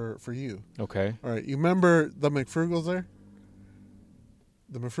cut for you. Okay. All right. You remember the McFrugals there?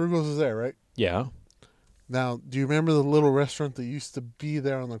 The McFrugals is there, right? Yeah. Now, do you remember the little restaurant that used to be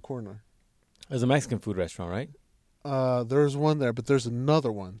there on the corner? There's a Mexican food restaurant, right? There's one there, but there's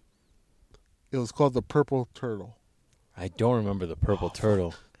another one. It was called the Purple Turtle. I don't remember the Purple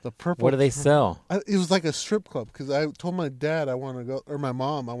Turtle. The Purple. What do they sell? It was like a strip club because I told my dad I want to go, or my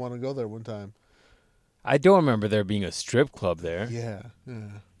mom I want to go there one time. I don't remember there being a strip club there. Yeah.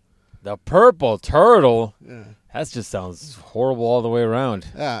 The Purple Turtle? Yeah. That just sounds horrible all the way around.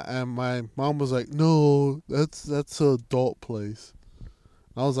 Yeah, and my mom was like, "No, that's an adult place."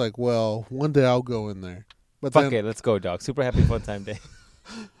 I was like, "Well, one day I'll go in there." But Fuck it, let's go, dog. Super happy fun time day.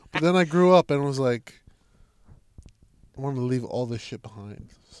 But then I grew up and was like, I wanted to leave all this shit behind.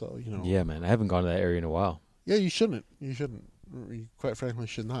 So, you know. Yeah, man. I haven't gone to that area in a while. Yeah, you shouldn't. You quite frankly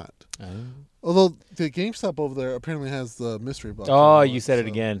should not. Although the GameStop over there apparently has the mystery box. Oh, you said it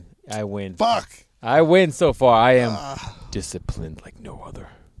again. I win. Fuck! I win so far. I am disciplined like no other.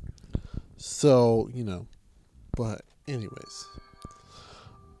 So, you know. But anyways.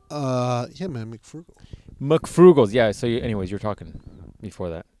 Yeah, man, McFrugals. Yeah, so anyways, you're talking before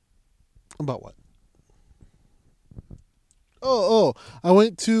that. About what? Oh, I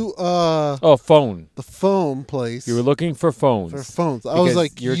went to phone. The phone place. You were looking for phones. For phones. I was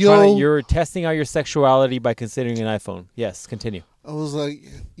like, you're testing out your sexuality by considering an iPhone. Yes, continue. I was like,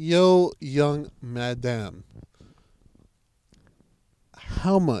 yo, young madame,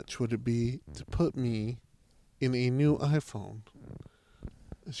 how much would it be to put me in a new iPhone?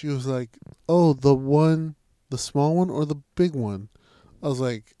 She was like, oh, the small one or the big one? I was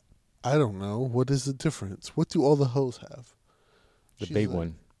like, I don't know. What is the difference? What do all the hoes have? The big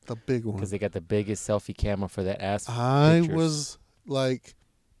one. The big one. Because they got the biggest selfie camera for that ass. I pictures. was like,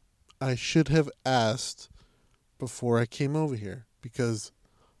 I should have asked before I came over here. Because,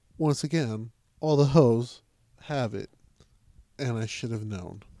 once again, all the hoes have it. And I should have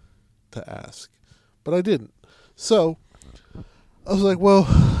known to ask. But I didn't. So, I was like, well,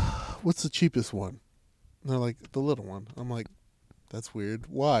 what's the cheapest one? And they're like, the little one. I'm like, that's weird.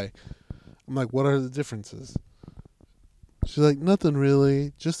 Why? I'm like, what are the differences? She's like, nothing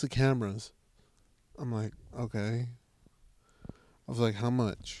really, just the cameras. I'm like, okay. I was like, how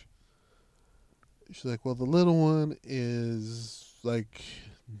much? She's like, well, the little one is like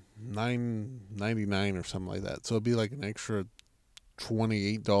 $9.99 or something like that. So it'd be like an extra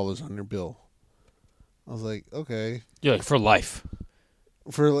 $28 on your bill. I was like, okay. You're like, for life.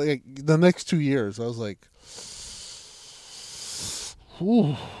 For like the next 2 years. I was like,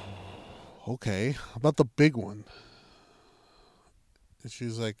 ooh, okay. How about the big one? And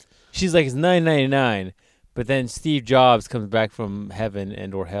she's like, it's $9.99, but then Steve Jobs comes back from heaven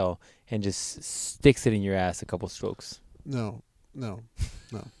and or hell and just sticks it in your ass a couple strokes. No, that's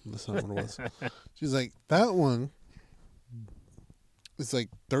not what it was. She's like, that one is like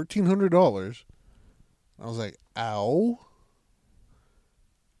 $1,300. I was like, ow.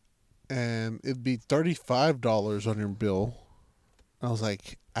 and it'd be $35 on your bill. I was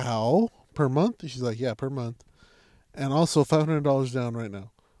like, ow, per month? She's like, yeah, per month. And also $500 down right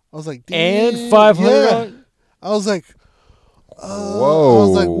now. I was like, damn. And $500? Yeah. I was like, whoa. I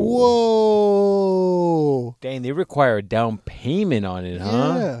was like, whoa. Dang, they require a down payment on it,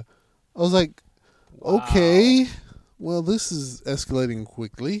 huh? Yeah. I was like, okay. Well, this is escalating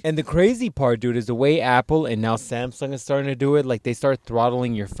quickly. And the crazy part, dude, is the way Apple and now Samsung is starting to do it. Like, they start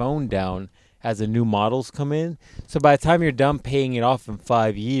throttling your phone down as the new models come in. So by the time you're done paying it off in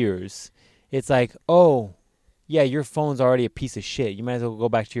 5 years, it's like, oh, yeah, your phone's already a piece of shit. You might as well go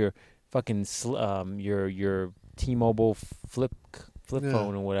back to your fucking your T-Mobile flip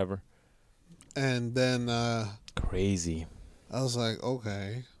phone or whatever. And then crazy. I was like,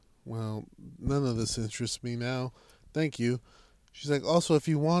 okay, well, none of this interests me now. Thank you. She's like, also, if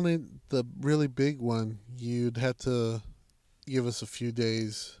you wanted the really big one, you'd have to give us a few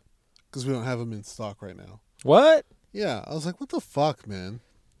days because we don't have them in stock right now. What? Yeah, I was like, what the fuck, man?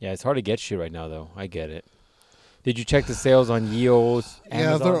 Yeah, it's hard to get shit right now, though. I get it. Did you check the sales on Yeo's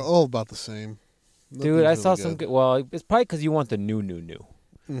Amazon? Yeah, they're all about the same. Dude, I saw some good. Well, it's probably because you want the new.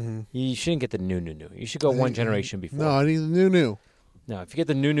 Mm-hmm. You shouldn't get the new. You should go one generation before. No, I need the new. No, if you get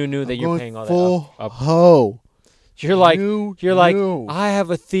the new, then you're paying all full that up. Ho. You're like, new. I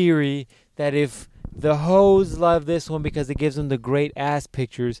have a theory that if the hoes love this one because it gives them the great ass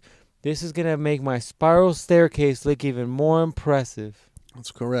pictures, this is gonna make my spiral staircase look even more impressive.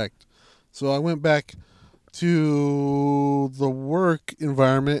 That's correct. So I went back to the work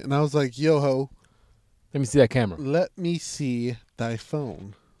environment and I was like, yo ho, let me see that camera. Let me see thy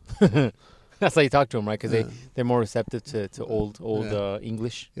phone. That's how you talk to them, right? Because they're more receptive to old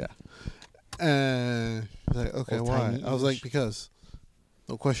English. Yeah. And like, okay, old why? English. I was like, because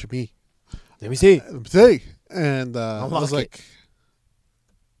don't question me. Let me see. Let me see. And I was like,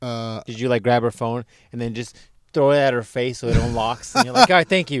 did you like grab her phone and then just throw it at her face so it unlocks? And you're like, all right,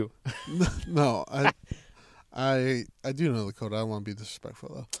 thank you. No, I do know the code. I don't want to be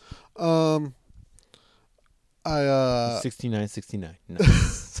disrespectful though. 6969.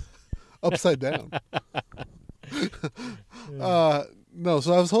 Nice. Upside down. No,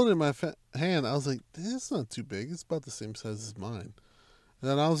 so I was holding my hand. I was like, it's not too big. It's about the same size as mine. And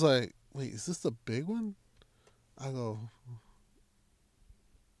then I was like, wait, is this the big one? I go,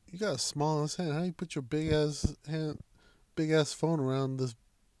 you got a small ass hand. How do you put your big ass phone around this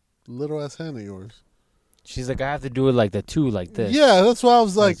little ass hand of yours? She's like, I have to do it like that too, like this. Yeah, that's why I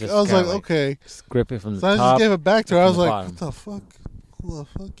was like, okay. Just grip it from the so top. I just gave it back to her. I was like, bottom. what the fuck? What the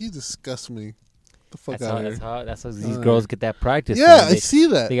fuck? You disgust me. The fuck That's out how, of here. that's how these girls get that practice. Yeah, I see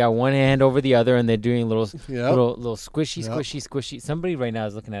that. They got one hand over the other, and they're doing little squishy. Somebody right now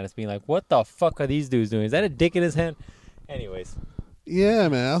is looking at us, being like, "What the fuck are these dudes doing? Is that a dick in his hand?" Anyways. Yeah,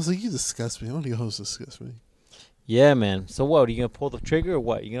 man. I was like, you disgust me. I want your host disgust me. Yeah, man. So what? Are you gonna pull the trigger or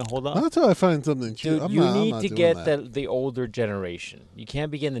what? You gonna hold on? Not until I find something cute. Dude, you need to get the older generation. You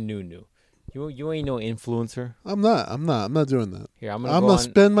can't be getting the new. You ain't no influencer. I'm not doing that. Here, I'm gonna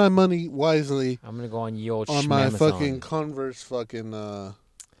spend my money wisely. I'm gonna go on your on my fucking Converse on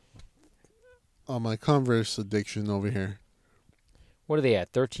my Converse addiction over here. What are they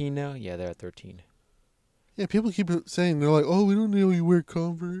at? 13 now? Yeah, they're at 13. Yeah, people keep saying, they're like, oh, we don't know you wear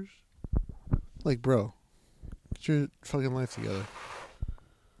Converse. Like, bro, get your fucking life together.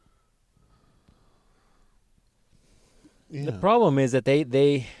 Yeah. The problem is that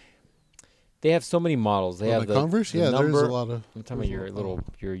they have so many models. They have the Converse. Yeah, number, there's a lot of. I'm talking about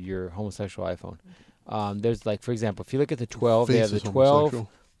your homosexual iPhone. There's like, for example, if you look at the 12, they have the 12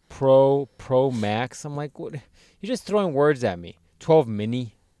 Pro Max. I'm like, what? You're just throwing words at me. 12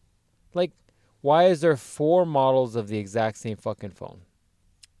 Mini. Like, why is there 4 models of the exact same fucking phone?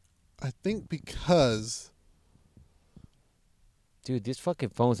 I think because. Dude, these fucking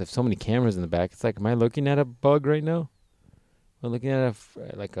phones have so many cameras in the back. It's like, am I looking at a bug right now? Am I looking at a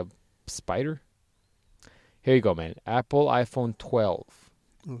spider? Here you go, man. Apple iPhone 12.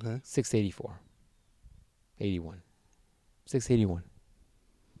 Okay. 684. 81. 681.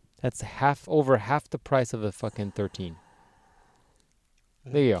 That's over half the price of a fucking 13.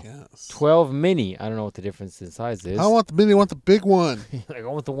 There you go. 12 Mini. I don't know what the difference in size is. I want the Mini. I want the big one. Like, I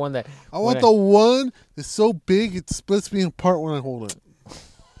want the one that. I want the one that's so big it splits me apart when I hold it.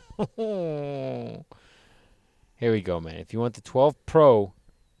 Here we go, man. If you want the 12 Pro,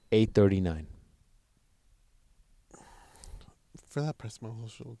 $839. For that price, my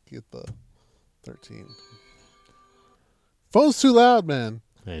will get the 13. Phone's too loud, man.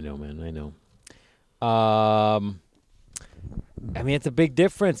 I know, man. I know. I mean, it's a big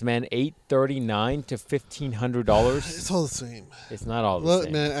difference, man. $839 to $1,500. It's all the same. It's not all the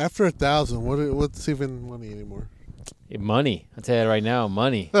same. Man, after 1,000, what's even money anymore? Money. I'll tell you right now,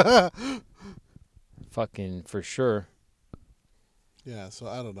 money. Fucking for sure. Yeah, so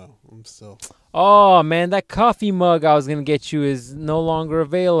I don't know. I'm still. Oh, man, that coffee mug I was going to get you is no longer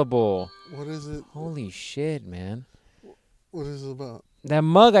available. What is it? Holy shit, man. What is it about? That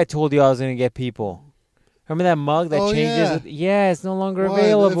mug I told you I was going to get people. Remember that mug that changes? Yeah. It's no longer Why?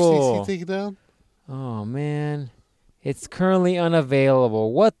 available. The FCC take it down? Oh, man. It's currently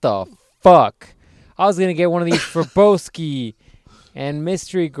unavailable. What the fuck? I was going to get one of these for Boski and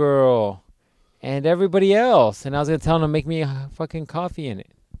Mystery Girl and everybody else. And I was going to tell them to make me a fucking coffee in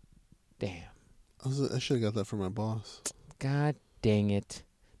it. Damn. I should have got that from my boss. God dang it.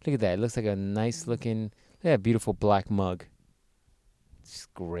 Look at that. It looks like a nice looking, look at that beautiful black mug. It's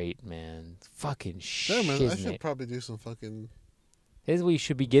great, man. Fucking shit. Yeah, man. I should probably do some fucking. This is what you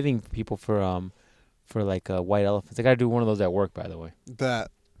should be giving people for like white elephants. I gotta do one of those at work, by the way. I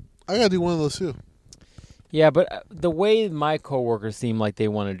gotta do one of those too. Yeah, but the way my coworkers seem like they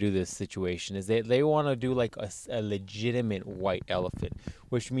want to do this situation is they want to do like a legitimate white elephant,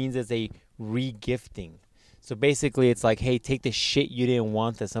 which means it's a re-gifting. So basically, it's like, hey, take the shit you didn't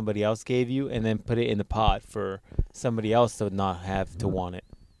want that somebody else gave you, and then put it in the pot for somebody else to not have to want it.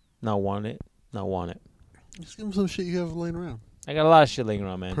 Not want it. Just give them some shit you have laying around. I got a lot of shit laying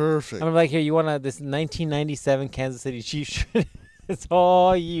around, man. Perfect. I'm like, here, you want this 1997 Kansas City Chiefs shirt? It's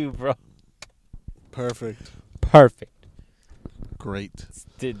all you, bro. Perfect. Great. It's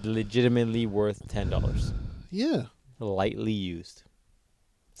legitimately worth $10. Yeah. Lightly used.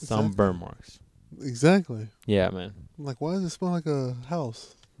 Some burn marks. Exactly. Yeah, man. I'm like, why does it smell like a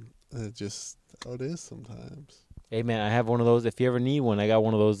house? And it is sometimes. Hey, man, I have one of those. If you ever need one, I got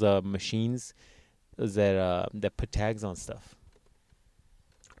one of those machines that put tags on stuff.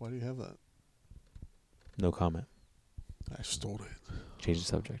 Why do you have that? No comment. I stole it. Change the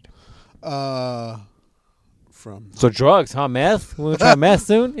subject. So drugs, huh? Meth? We gonna try meth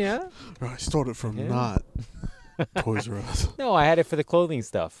soon? Yeah. I stole it from not Toys R Us. No, I had it for the clothing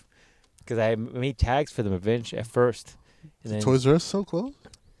stuff because I made tags for them at first. And then, Toys R Us sell clothes?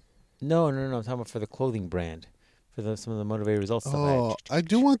 No. I'm talking about for the clothing brand, for some of the motivated results stuff. Oh, I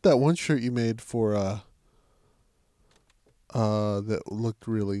do want that one shirt you made for that looked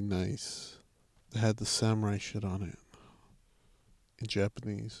really nice. It had the samurai shit on it in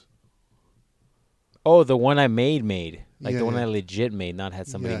Japanese. Oh, the one I made. Like the one I Yeah. legit made, not had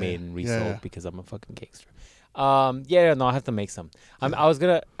somebody made and resold Yeah. because I'm a fucking gangster. No, I'll have to make some. I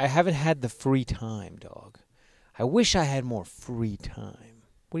haven't had the free time, dog. I wish I had more free time.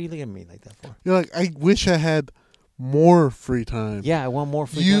 What are you looking at me like that for? You're like, I wish I had more free time. Yeah, I want more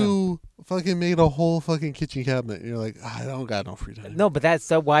free time. You fucking made a whole fucking kitchen cabinet. You're like, I don't got no free time. No, but that's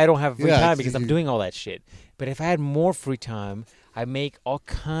why I don't have free Yeah, time because I'm doing all that shit. But if I had more free time, I make all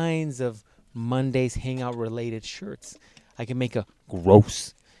kinds of Mondays hangout related shirts. I can make a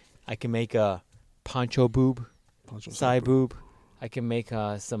gross. I can make a poncho boob, side boob. I can make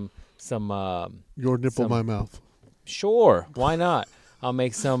some. Your nipple, my mouth. Sure, why not? I'll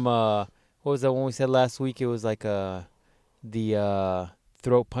make some. What was that one we said last week? It was like the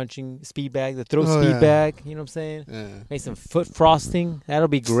throat punching speed bag, the throat speed bag. You know what I'm saying? Yeah. Make some foot frosting. That'll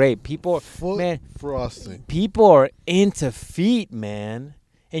be great. People frosting. People are into feet, man,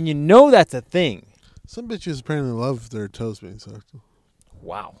 and you know that's a thing. Some bitches apparently love their toes being sucked.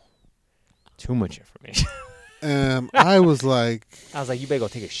 Wow, too much information. I was like, you better go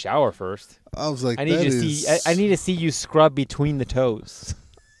take a shower first. I was like, I need to see you scrub between the toes.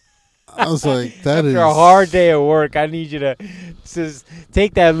 I was like, that After a hard day at work, I need you to just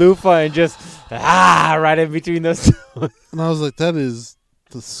take that loofah and just right in between those toes. And I was like, that is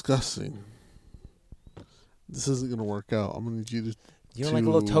disgusting. This isn't gonna work out. I'm gonna need you to. You don't like a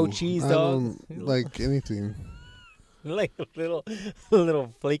little toe cheese, dog? I don't like anything. Like a little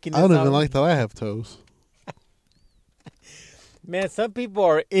flakiness. I don't even like that I have toes. Man, some people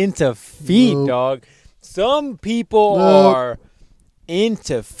are into feet, dog. Some people are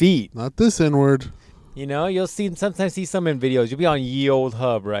into feet. Not this N-word. You know, you'll sometimes see some in videos. You'll be on Ye Old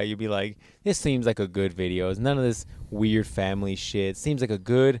Hub, right? You'll be like, this seems like a good video. It's none of this weird family shit. Seems like a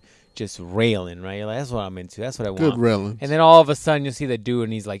good just railing, right? You're like, that's what I'm into. That's what I want. Good railing. And then all of a sudden you'll see the dude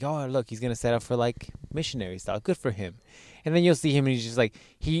and he's like, oh, look, he's going to set up for like missionary style. Good for him. And then you'll see him and he's just like,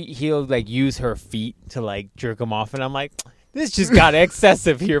 he'll like use her feet to like jerk him off. And I'm like, this just got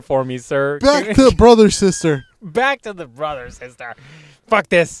excessive here for me, sir. Back to the brother, sister. Back to the brother, sister. Fuck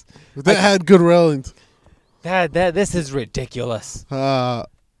this. That had good railings. This is ridiculous. Man,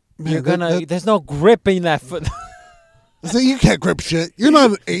 You're there's no grip in that foot. I say, you can't grip shit. You're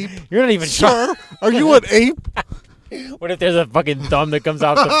not an ape. You're not even Sir, are you an ape? What if there's a fucking thumb that comes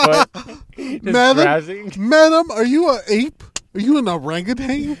off the foot? Madam, are you an ape? Are you an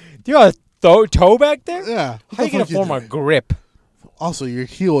orangutan? Do you have a toe back there? Yeah. How are you going to form a grip? Also, your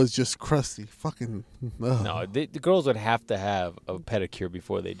heel is just crusty. Fucking. Ugh. No, the girls would have to have a pedicure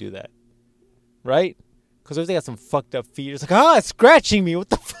before they do that. Right? Because if they got some fucked up feet, it's like, it's scratching me. What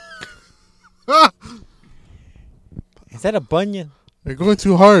the fuck? Is that a bunion? You're going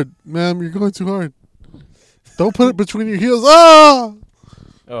too hard, ma'am. You're going too hard. Don't put it between your heels. Ah!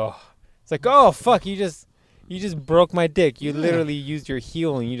 Oh. It's like, oh, fuck. You just broke my dick. You literally used your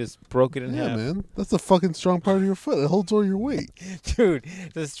heel and you just broke it in half. Yeah, man. That's a fucking strong part of your foot. It holds all your weight. Dude,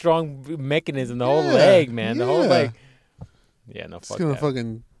 it's a strong mechanism. The whole leg, man. The whole leg. Yeah, no, fuck that. It's gonna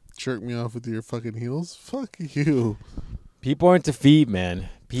fucking jerk me off with your fucking heels. Fuck you. People are into feet, man.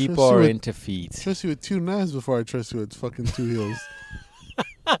 People are into feet. Trust you with 2 knives before I trust you with fucking 2 heels.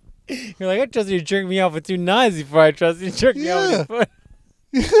 You're like, I trust you to jerk me off with 2 knives before I trust you to jerk me off with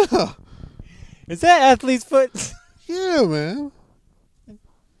your foot. Yeah. Is that athlete's foot? Yeah, man.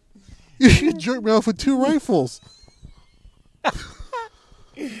 You should jerk me off with 2 rifles.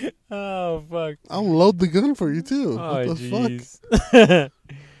 Oh, fuck. I'll load the gun for you, too. Oh, what the fuck?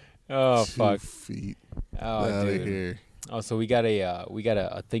 Oh, 2 fuck. feet. Oh, Get out dude. of here. Oh, so we got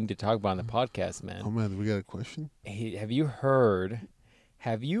a thing to talk about on the podcast, man. Oh, man, we got a question? Hey, have you heard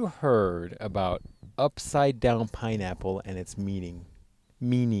about upside down pineapple and its meaning?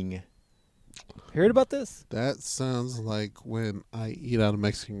 Heard about this? That sounds like when I eat out a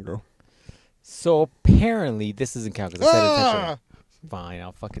Mexican girl. So apparently, this doesn't count because I said it intentionally. Fine,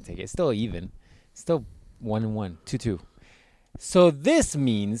 I'll fucking take it. It's still even. Still 1-1, 2-2. So this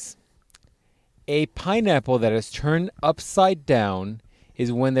means a pineapple that is turned upside down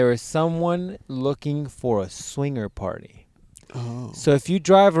is when there is someone looking for a swinger party. Oh. So if you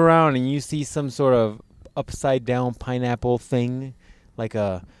drive around and you see some sort of upside down pineapple thing, like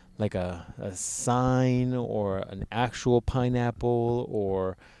a sign or an actual pineapple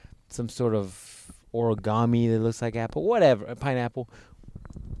or some sort of origami that looks like apple, whatever, a pineapple,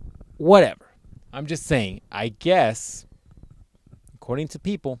 whatever. I'm just saying, I guess, according to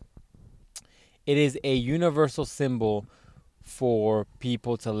people, it is a universal symbol for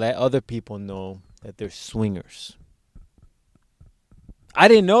people to let other people know that they're swingers. I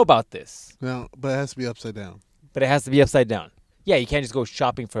didn't know about this. No, but it has to be upside down. But it has to be upside down. Yeah, you can't just go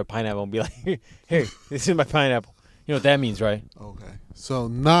shopping for a pineapple and be like, here, this is my pineapple. You know what that means, right? Okay. So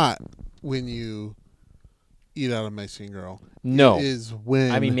not when you eat out a Mexican girl. No. It is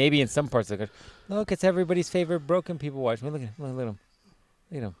when... I mean, maybe in some parts of the country. Look, it's everybody's favorite broken people watch. Look at him. Look at him.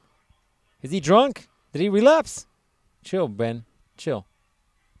 Look at him. Is he drunk? Did he relapse? Chill, Ben. Chill.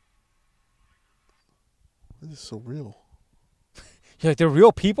 This is so real. You're like, they're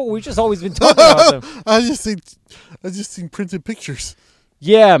real people? We've just always been talking about them. I just seen printed pictures.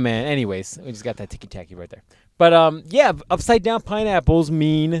 Yeah, man. Anyways, we just got that ticky-tacky right there. But, yeah, upside-down pineapples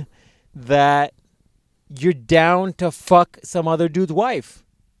mean that you're down to fuck some other dude's wife.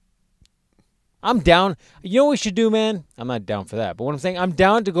 I'm down. You know what we should do, man? I'm not down for that. But what I'm saying, I'm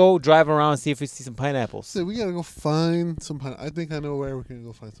down to go drive around and see if we see some pineapples. So we got to go find some pineapples. I think I know where we can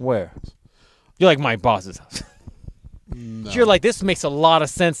go find some Where? pineapples. You're like my boss's house. No. You're like, this makes a lot of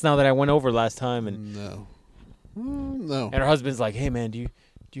sense now that I went over last time. And No. And her husband's like, hey, man, do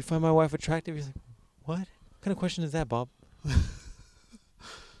you find my wife attractive? He's like, what? What kind of question is that, Bob?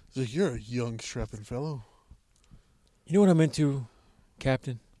 So you're a young, strapping fellow. You know what I'm into,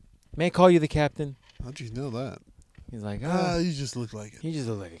 Captain? May I call you the captain? How'd you know that? He's like, you just look like it. You just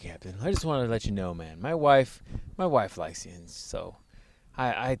look like a captain. I just wanted to let you know, man. My wife likes you, and so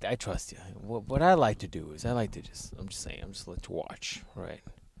I trust you. What I like to do is I'm just like to watch, right?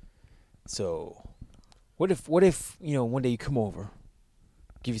 So, what if one day you come over,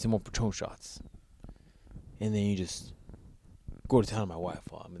 give you some more Patron shots, and then you just go to town on my wife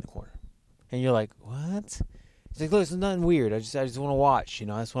while I'm in the corner, and you're like, what? He's like, look, it's nothing weird. I just want to watch.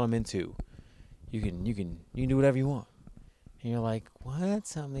 That's what I'm into. You can do whatever you want. And you're like,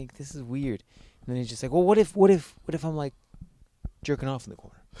 what? I'm like, this is weird. And then he's just like, well, what if I'm like jerking off in the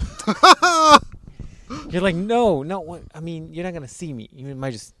corner? You're like, no. What? I mean, you're not gonna see me. You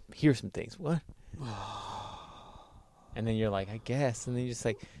might just hear some things. What? And then you're like, I guess. And then you just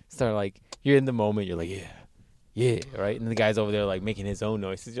like start like, you're in the moment. You're like, yeah, right. And the guy's over there like making his own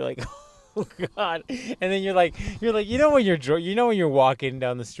noises. You're like, oh God. And then you're like, you know when you're walking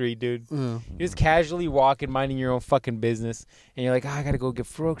down the street, dude. You're just casually walking, minding your own fucking business, and you're like, I gotta go get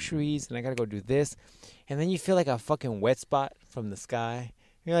groceries, and I gotta go do this, and then you feel like a fucking wet spot from the sky.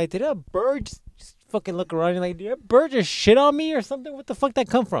 You're like, did a bird Just fucking look around. You're like, did a bird just shit on me or something? What the fuck that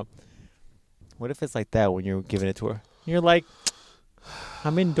come from? What if it's like that when you're giving it to her? You're like,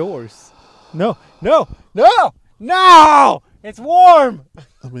 I'm indoors. No. It's warm.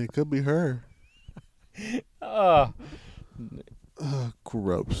 I mean, it could be her.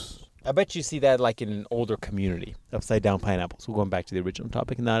 Gross. I bet you see that like in an older community. Upside down pineapples. We're going back to the original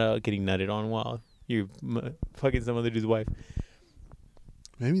topic, not getting nutted on while you're fucking some other dude's wife.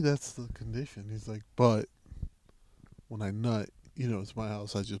 Maybe that's the condition. He's like, but when I nut, it's my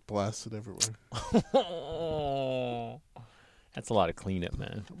house. I just blast it everywhere. That's a lot of cleanup,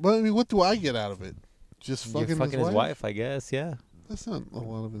 man. But I mean, what do I get out of it? Just fucking his wife, I guess. Yeah. That's not a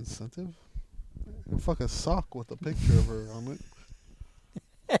lot of incentive. Fuck a sock with a picture of her on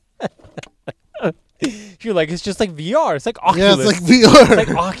it. You're like, it's just like VR. It's like Oculus. Yeah, it's like VR. It's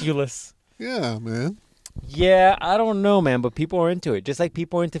like Oculus. Yeah, man. Yeah, I don't know, man, but people are into it. Just like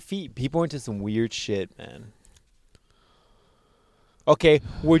people are into feet. People are into some weird shit, man. Okay,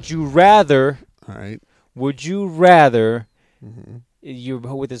 would you rather... All right. Would you rather... Mm-hmm. You're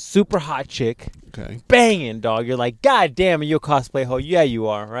with a super hot chick. Okay. Banging, dog. You're like, God damn it, you're a cosplay hoe. Yeah, you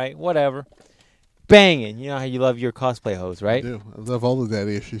are, right? Whatever. Banging. You know how you love your cosplay hoes, right? I do. I love all the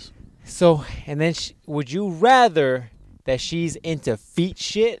daddy issues. So, and then would you rather that she's into feet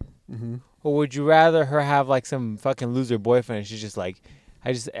shit? Mm-hmm. Or would you rather her have like some fucking loser boyfriend and she's just like,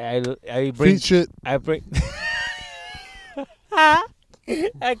 I bring... Feet shit. I bring...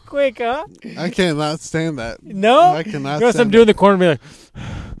 That quick, huh? I cannot stand that. No? I cannot stand I'm doing the corner and be like...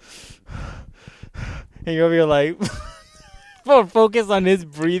 and you're over here like... more focus on his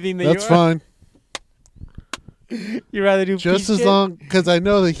breathing than That's fine. You rather do just as shit? long... Because I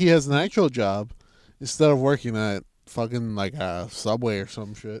know that he has an actual job instead of working at fucking like a Subway or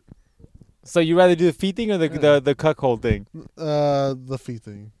some shit. So you rather do the feet thing or the cuckold thing? The feet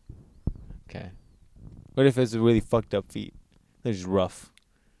thing. Okay. What if it's really fucked up feet? They're just rough.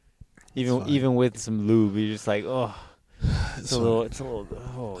 Even with some lube, you're just like, oh, it's a little. It's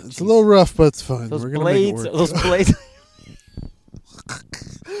a little rough, but it's fine. Those We're gonna blades, make it work. those blades.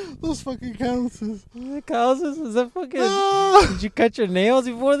 Those fucking calluses. The calluses? Is that fucking? Did you cut your nails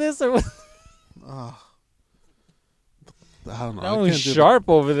before this or what? I don't know. That was sharp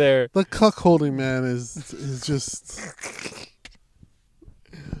over there. The cuckolding man is just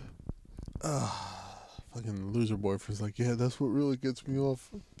fucking loser boyfriend's like, yeah, that's what really gets me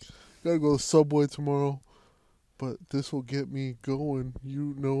off. Gotta go to Subway tomorrow, but this will get me going.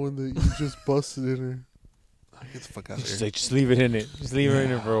 You knowing that you just busted in her. Get the fuck out of here. Like, just leave it in it. Just leave her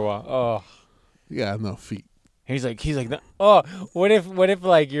in it for a while. Oh. Yeah, no feet. He's like, oh, what if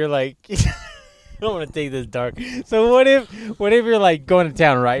like you're like. I don't want to take this dark. So what if you're like going to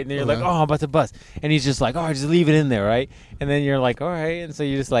town, right? And then you're like, oh, I'm about to bust. And he's just like, oh, just leave it in there, right? And then you're like, all right. And so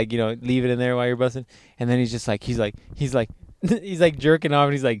you just like, leave it in there while you're busting. And then he's just like, he's like jerking off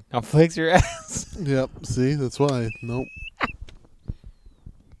and he's like, I'll flex your ass. Yep. See, that's why. Nope.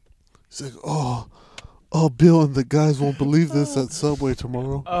 He's like, oh, Bill and the guys won't believe this at Subway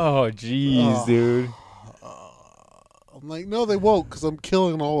tomorrow. Oh, jeez, dude. I'm like, no, they won't because I'm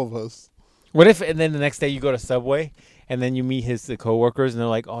killing all of us. What if, and then the next day you go to Subway, and then you meet the coworkers, and they're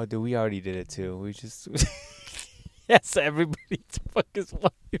like, "Oh, dude, we already did it too. We just, yes, everybody fuck his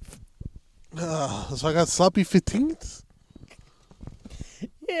wife." So I got sloppy 15th.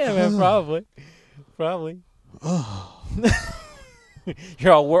 Yeah, man, probably. We're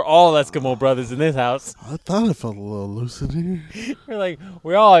all Eskimo brothers in this house. I thought I felt a little loose in here. We're like,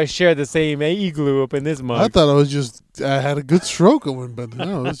 we all share the same igloo up in this mug. I thought I had a good stroke going, but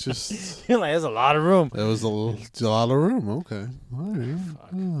no, it's just. You're like, there's a lot of room. There was a lot of room. Okay. All right.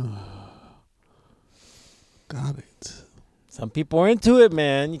 Got it. Some people are into it,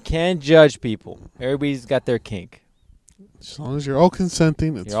 man. You can't judge people. Everybody's got their kink. As long as you're all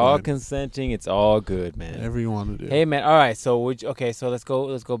consenting, it's all consenting. It's all good, man. Whatever you want to do. Hey, man. All right. So so let's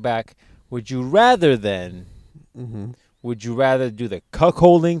go back. Would you rather then? Mm-hmm. Would you rather do the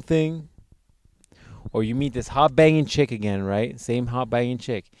cuckolding thing, or you meet this hot banging chick again, right? Same hot banging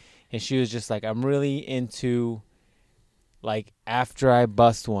chick, and she was just like, I'm really into, like, after I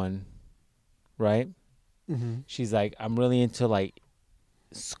bust one, right? Mm-hmm. She's like, I'm really into like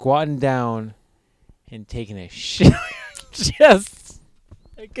squatting down and taking a shit. Just,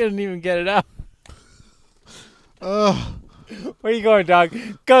 I couldn't even get it out. Where you going, dog?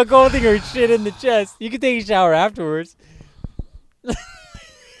 Cuckolding or shit in the chest? You can take a shower afterwards.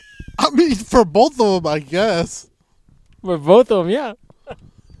 I mean, for both of them, I guess. For both of them, yeah.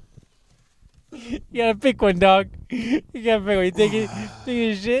 You gotta pick one, dog. You gotta pick one. You taking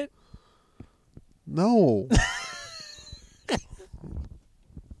a shit? No.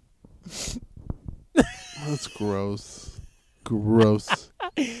 That's gross. Gross.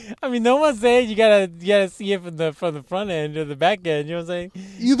 I mean, no one's saying you gotta see it from the front end or the back end. You know what I'm saying?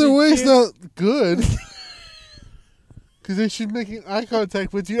 Either way, it's not good. Because they should making eye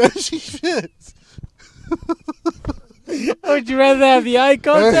contact with you as she shits. Would you rather have the eye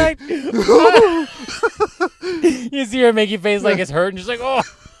contact? You see her make your face like it's hurting. Just like, oh.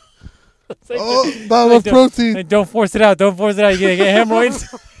 Like, not enough protein. Like, don't force it out. Don't force it out. You're going to get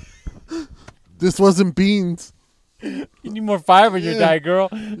hemorrhoids. This wasn't beans. You need more fiber in your diet, girl.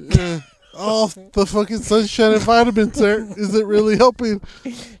 Oh, the fucking sunshine and vitamins, sir. Is it really helping?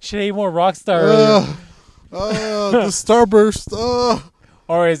 Should I eat more Rockstar earlier? The Starburst.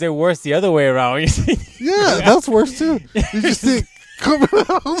 Or is it worse the other way around? Yeah, that's worse too. You just think coming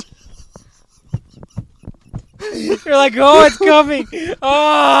out. You're like, oh, it's coming.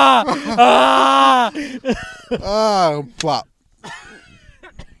 Plop.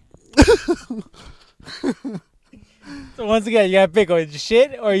 So once again, you gotta pick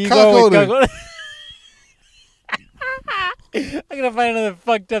shit or you go with cuckold. I'm gonna find another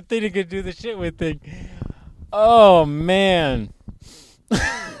fucked up thing to go do the shit with thing. Oh man.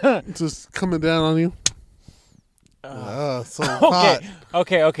 Just coming down on you. So hot.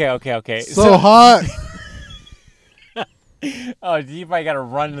 Okay. So hot. Oh, you probably gotta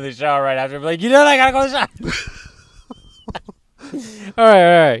run to the shower right after. Be like, you know what? I gotta go to the shower. All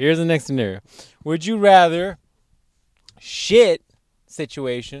right. Here's the next scenario. Would you rather shit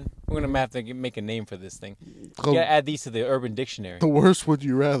situation? We're gonna have to make a name for this thing. You gotta add these to the Urban Dictionary. The worst would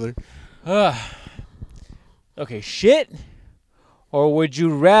you rather? Okay, shit. Or would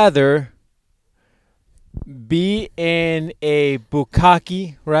you rather be in a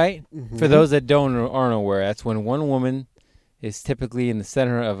bukkake, right? Mm-hmm. For those that aren't aware, that's when one woman is typically in the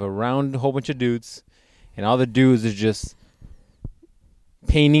center of a round whole bunch of dudes, and all the dudes are just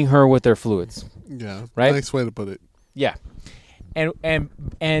painting her with their fluids. Yeah, right. Nice way to put it. Yeah, and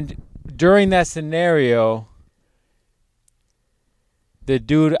during that scenario, the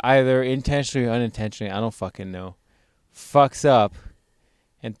dude either intentionally or unintentionally, I don't fucking know, fucks up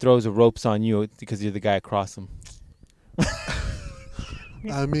and throws the ropes on you because you're the guy across him.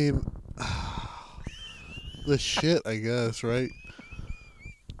 I mean, the shit, I guess, right?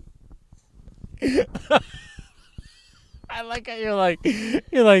 I like how you're like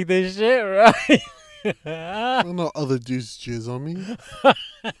this shit, right? I don't know other dudes jizz on me.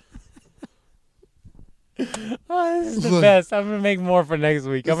 Oh, this is the best. I'm gonna make more for next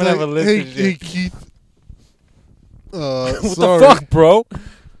week. I'm gonna have a list of shit. Hey, Keith. What sorry. the fuck, bro?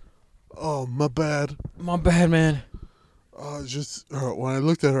 Oh, my bad. My bad, man. Just when I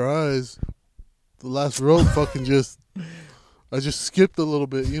looked at her eyes, the last rope fucking I just skipped a little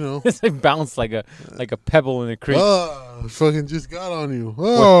bit, you know. It's like bounced like a pebble in a creek. Fucking just got on you.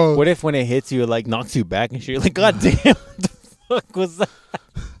 Oh. What if when it hits you, it like knocks you back and shit? You're like, God damn, what the fuck was that?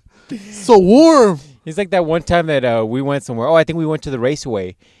 So warm. It's like that one time that we went somewhere. Oh, I think we went to the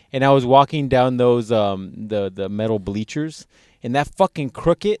Raceway, and I was walking down those the metal bleachers, and that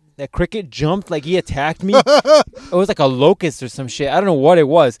cricket jumped like he attacked me. It was like a locust or some shit. I don't know what it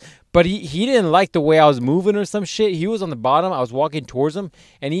was, but he didn't like the way I was moving or some shit. He was on the bottom. I was walking towards him,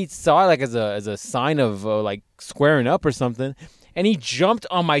 and he saw it like as a sign of like squaring up or something, and he jumped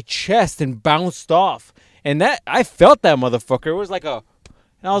on my chest and bounced off. And that I felt that motherfucker. It was like a.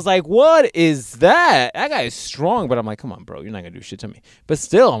 And I was like, what is that? That guy is strong. But I'm like, come on, bro. You're not going to do shit to me. But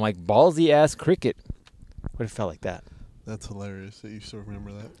still, I'm like, ballsy-ass cricket. What if it felt like that? That's hilarious that you still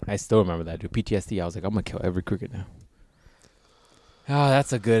remember that. I still remember that, dude. PTSD. I was like, I'm going to kill every cricket now. Oh,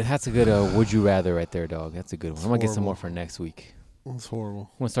 that's a good would you rather right there, dog. That's a good one. I'm going to get some more for next week. That's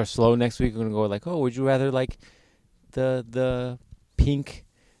horrible. I'm going to start slow next week. We're going to go like, oh, would you rather like the pink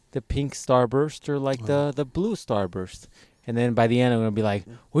starburst or like the blue starburst? And then by the end, I'm going to be like,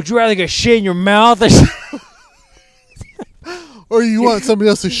 would you rather get shit in your mouth? Or you want somebody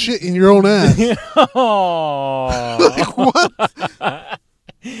else to shit in your own ass? Like, what?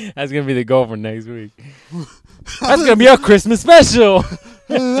 That's going to be the goal for next week. That's going to be our Christmas special. How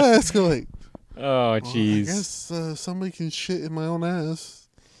did that escalate? Oh, jeez. I guess somebody can shit in my own ass.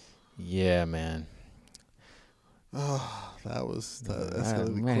 Yeah, man. Oh, that's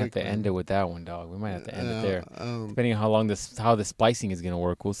we might have to end it with that one, dog. We might have to end it there. Depending on how the splicing is gonna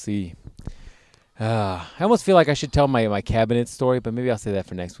work, we'll see. I almost feel like I should tell my cabinet story, but maybe I'll say that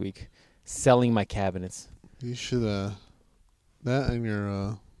for next week. Selling my cabinets. You should that and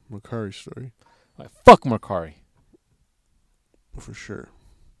your Mercari story. Fuck Mercari. For sure.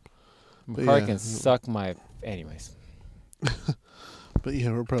 Mercari can suck my. Anyways. But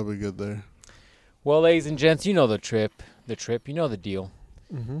yeah, we're probably good there. Well, ladies and gents, you know the trip. You know the deal.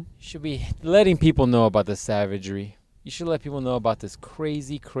 You should be letting people know about the savagery. You should let people know about this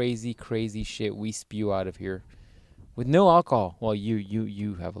crazy, crazy, crazy shit we spew out of here with no alcohol. Well,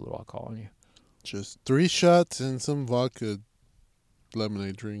 you have a little alcohol on you. Just 3 shots and some vodka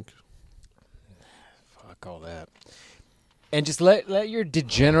lemonade drink. Fuck all that. And just let your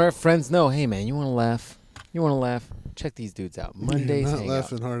degenerate friends know, hey, man, you want to laugh? You want to laugh? Check these dudes out. Mondays You're not Hangout.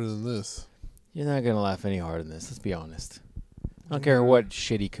 laughing harder than this. You're not going to laugh any harder than this. Let's be honest. I don't care what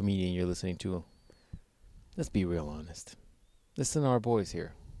shitty comedian you're listening to. Let's be real honest. Listen to our boys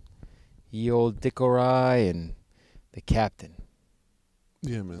here. Ye old Dick O'Rye and the Captain.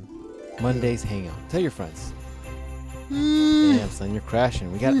 Yeah, man. Mondays Hangout. Tell your friends. Damn, son, you're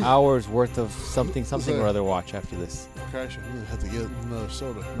crashing. We got hours worth of something or other watch after this. Crashing. I'm going to have to get another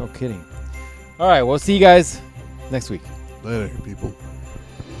soda. No kidding. All right, we'll see you guys next week. Later, people.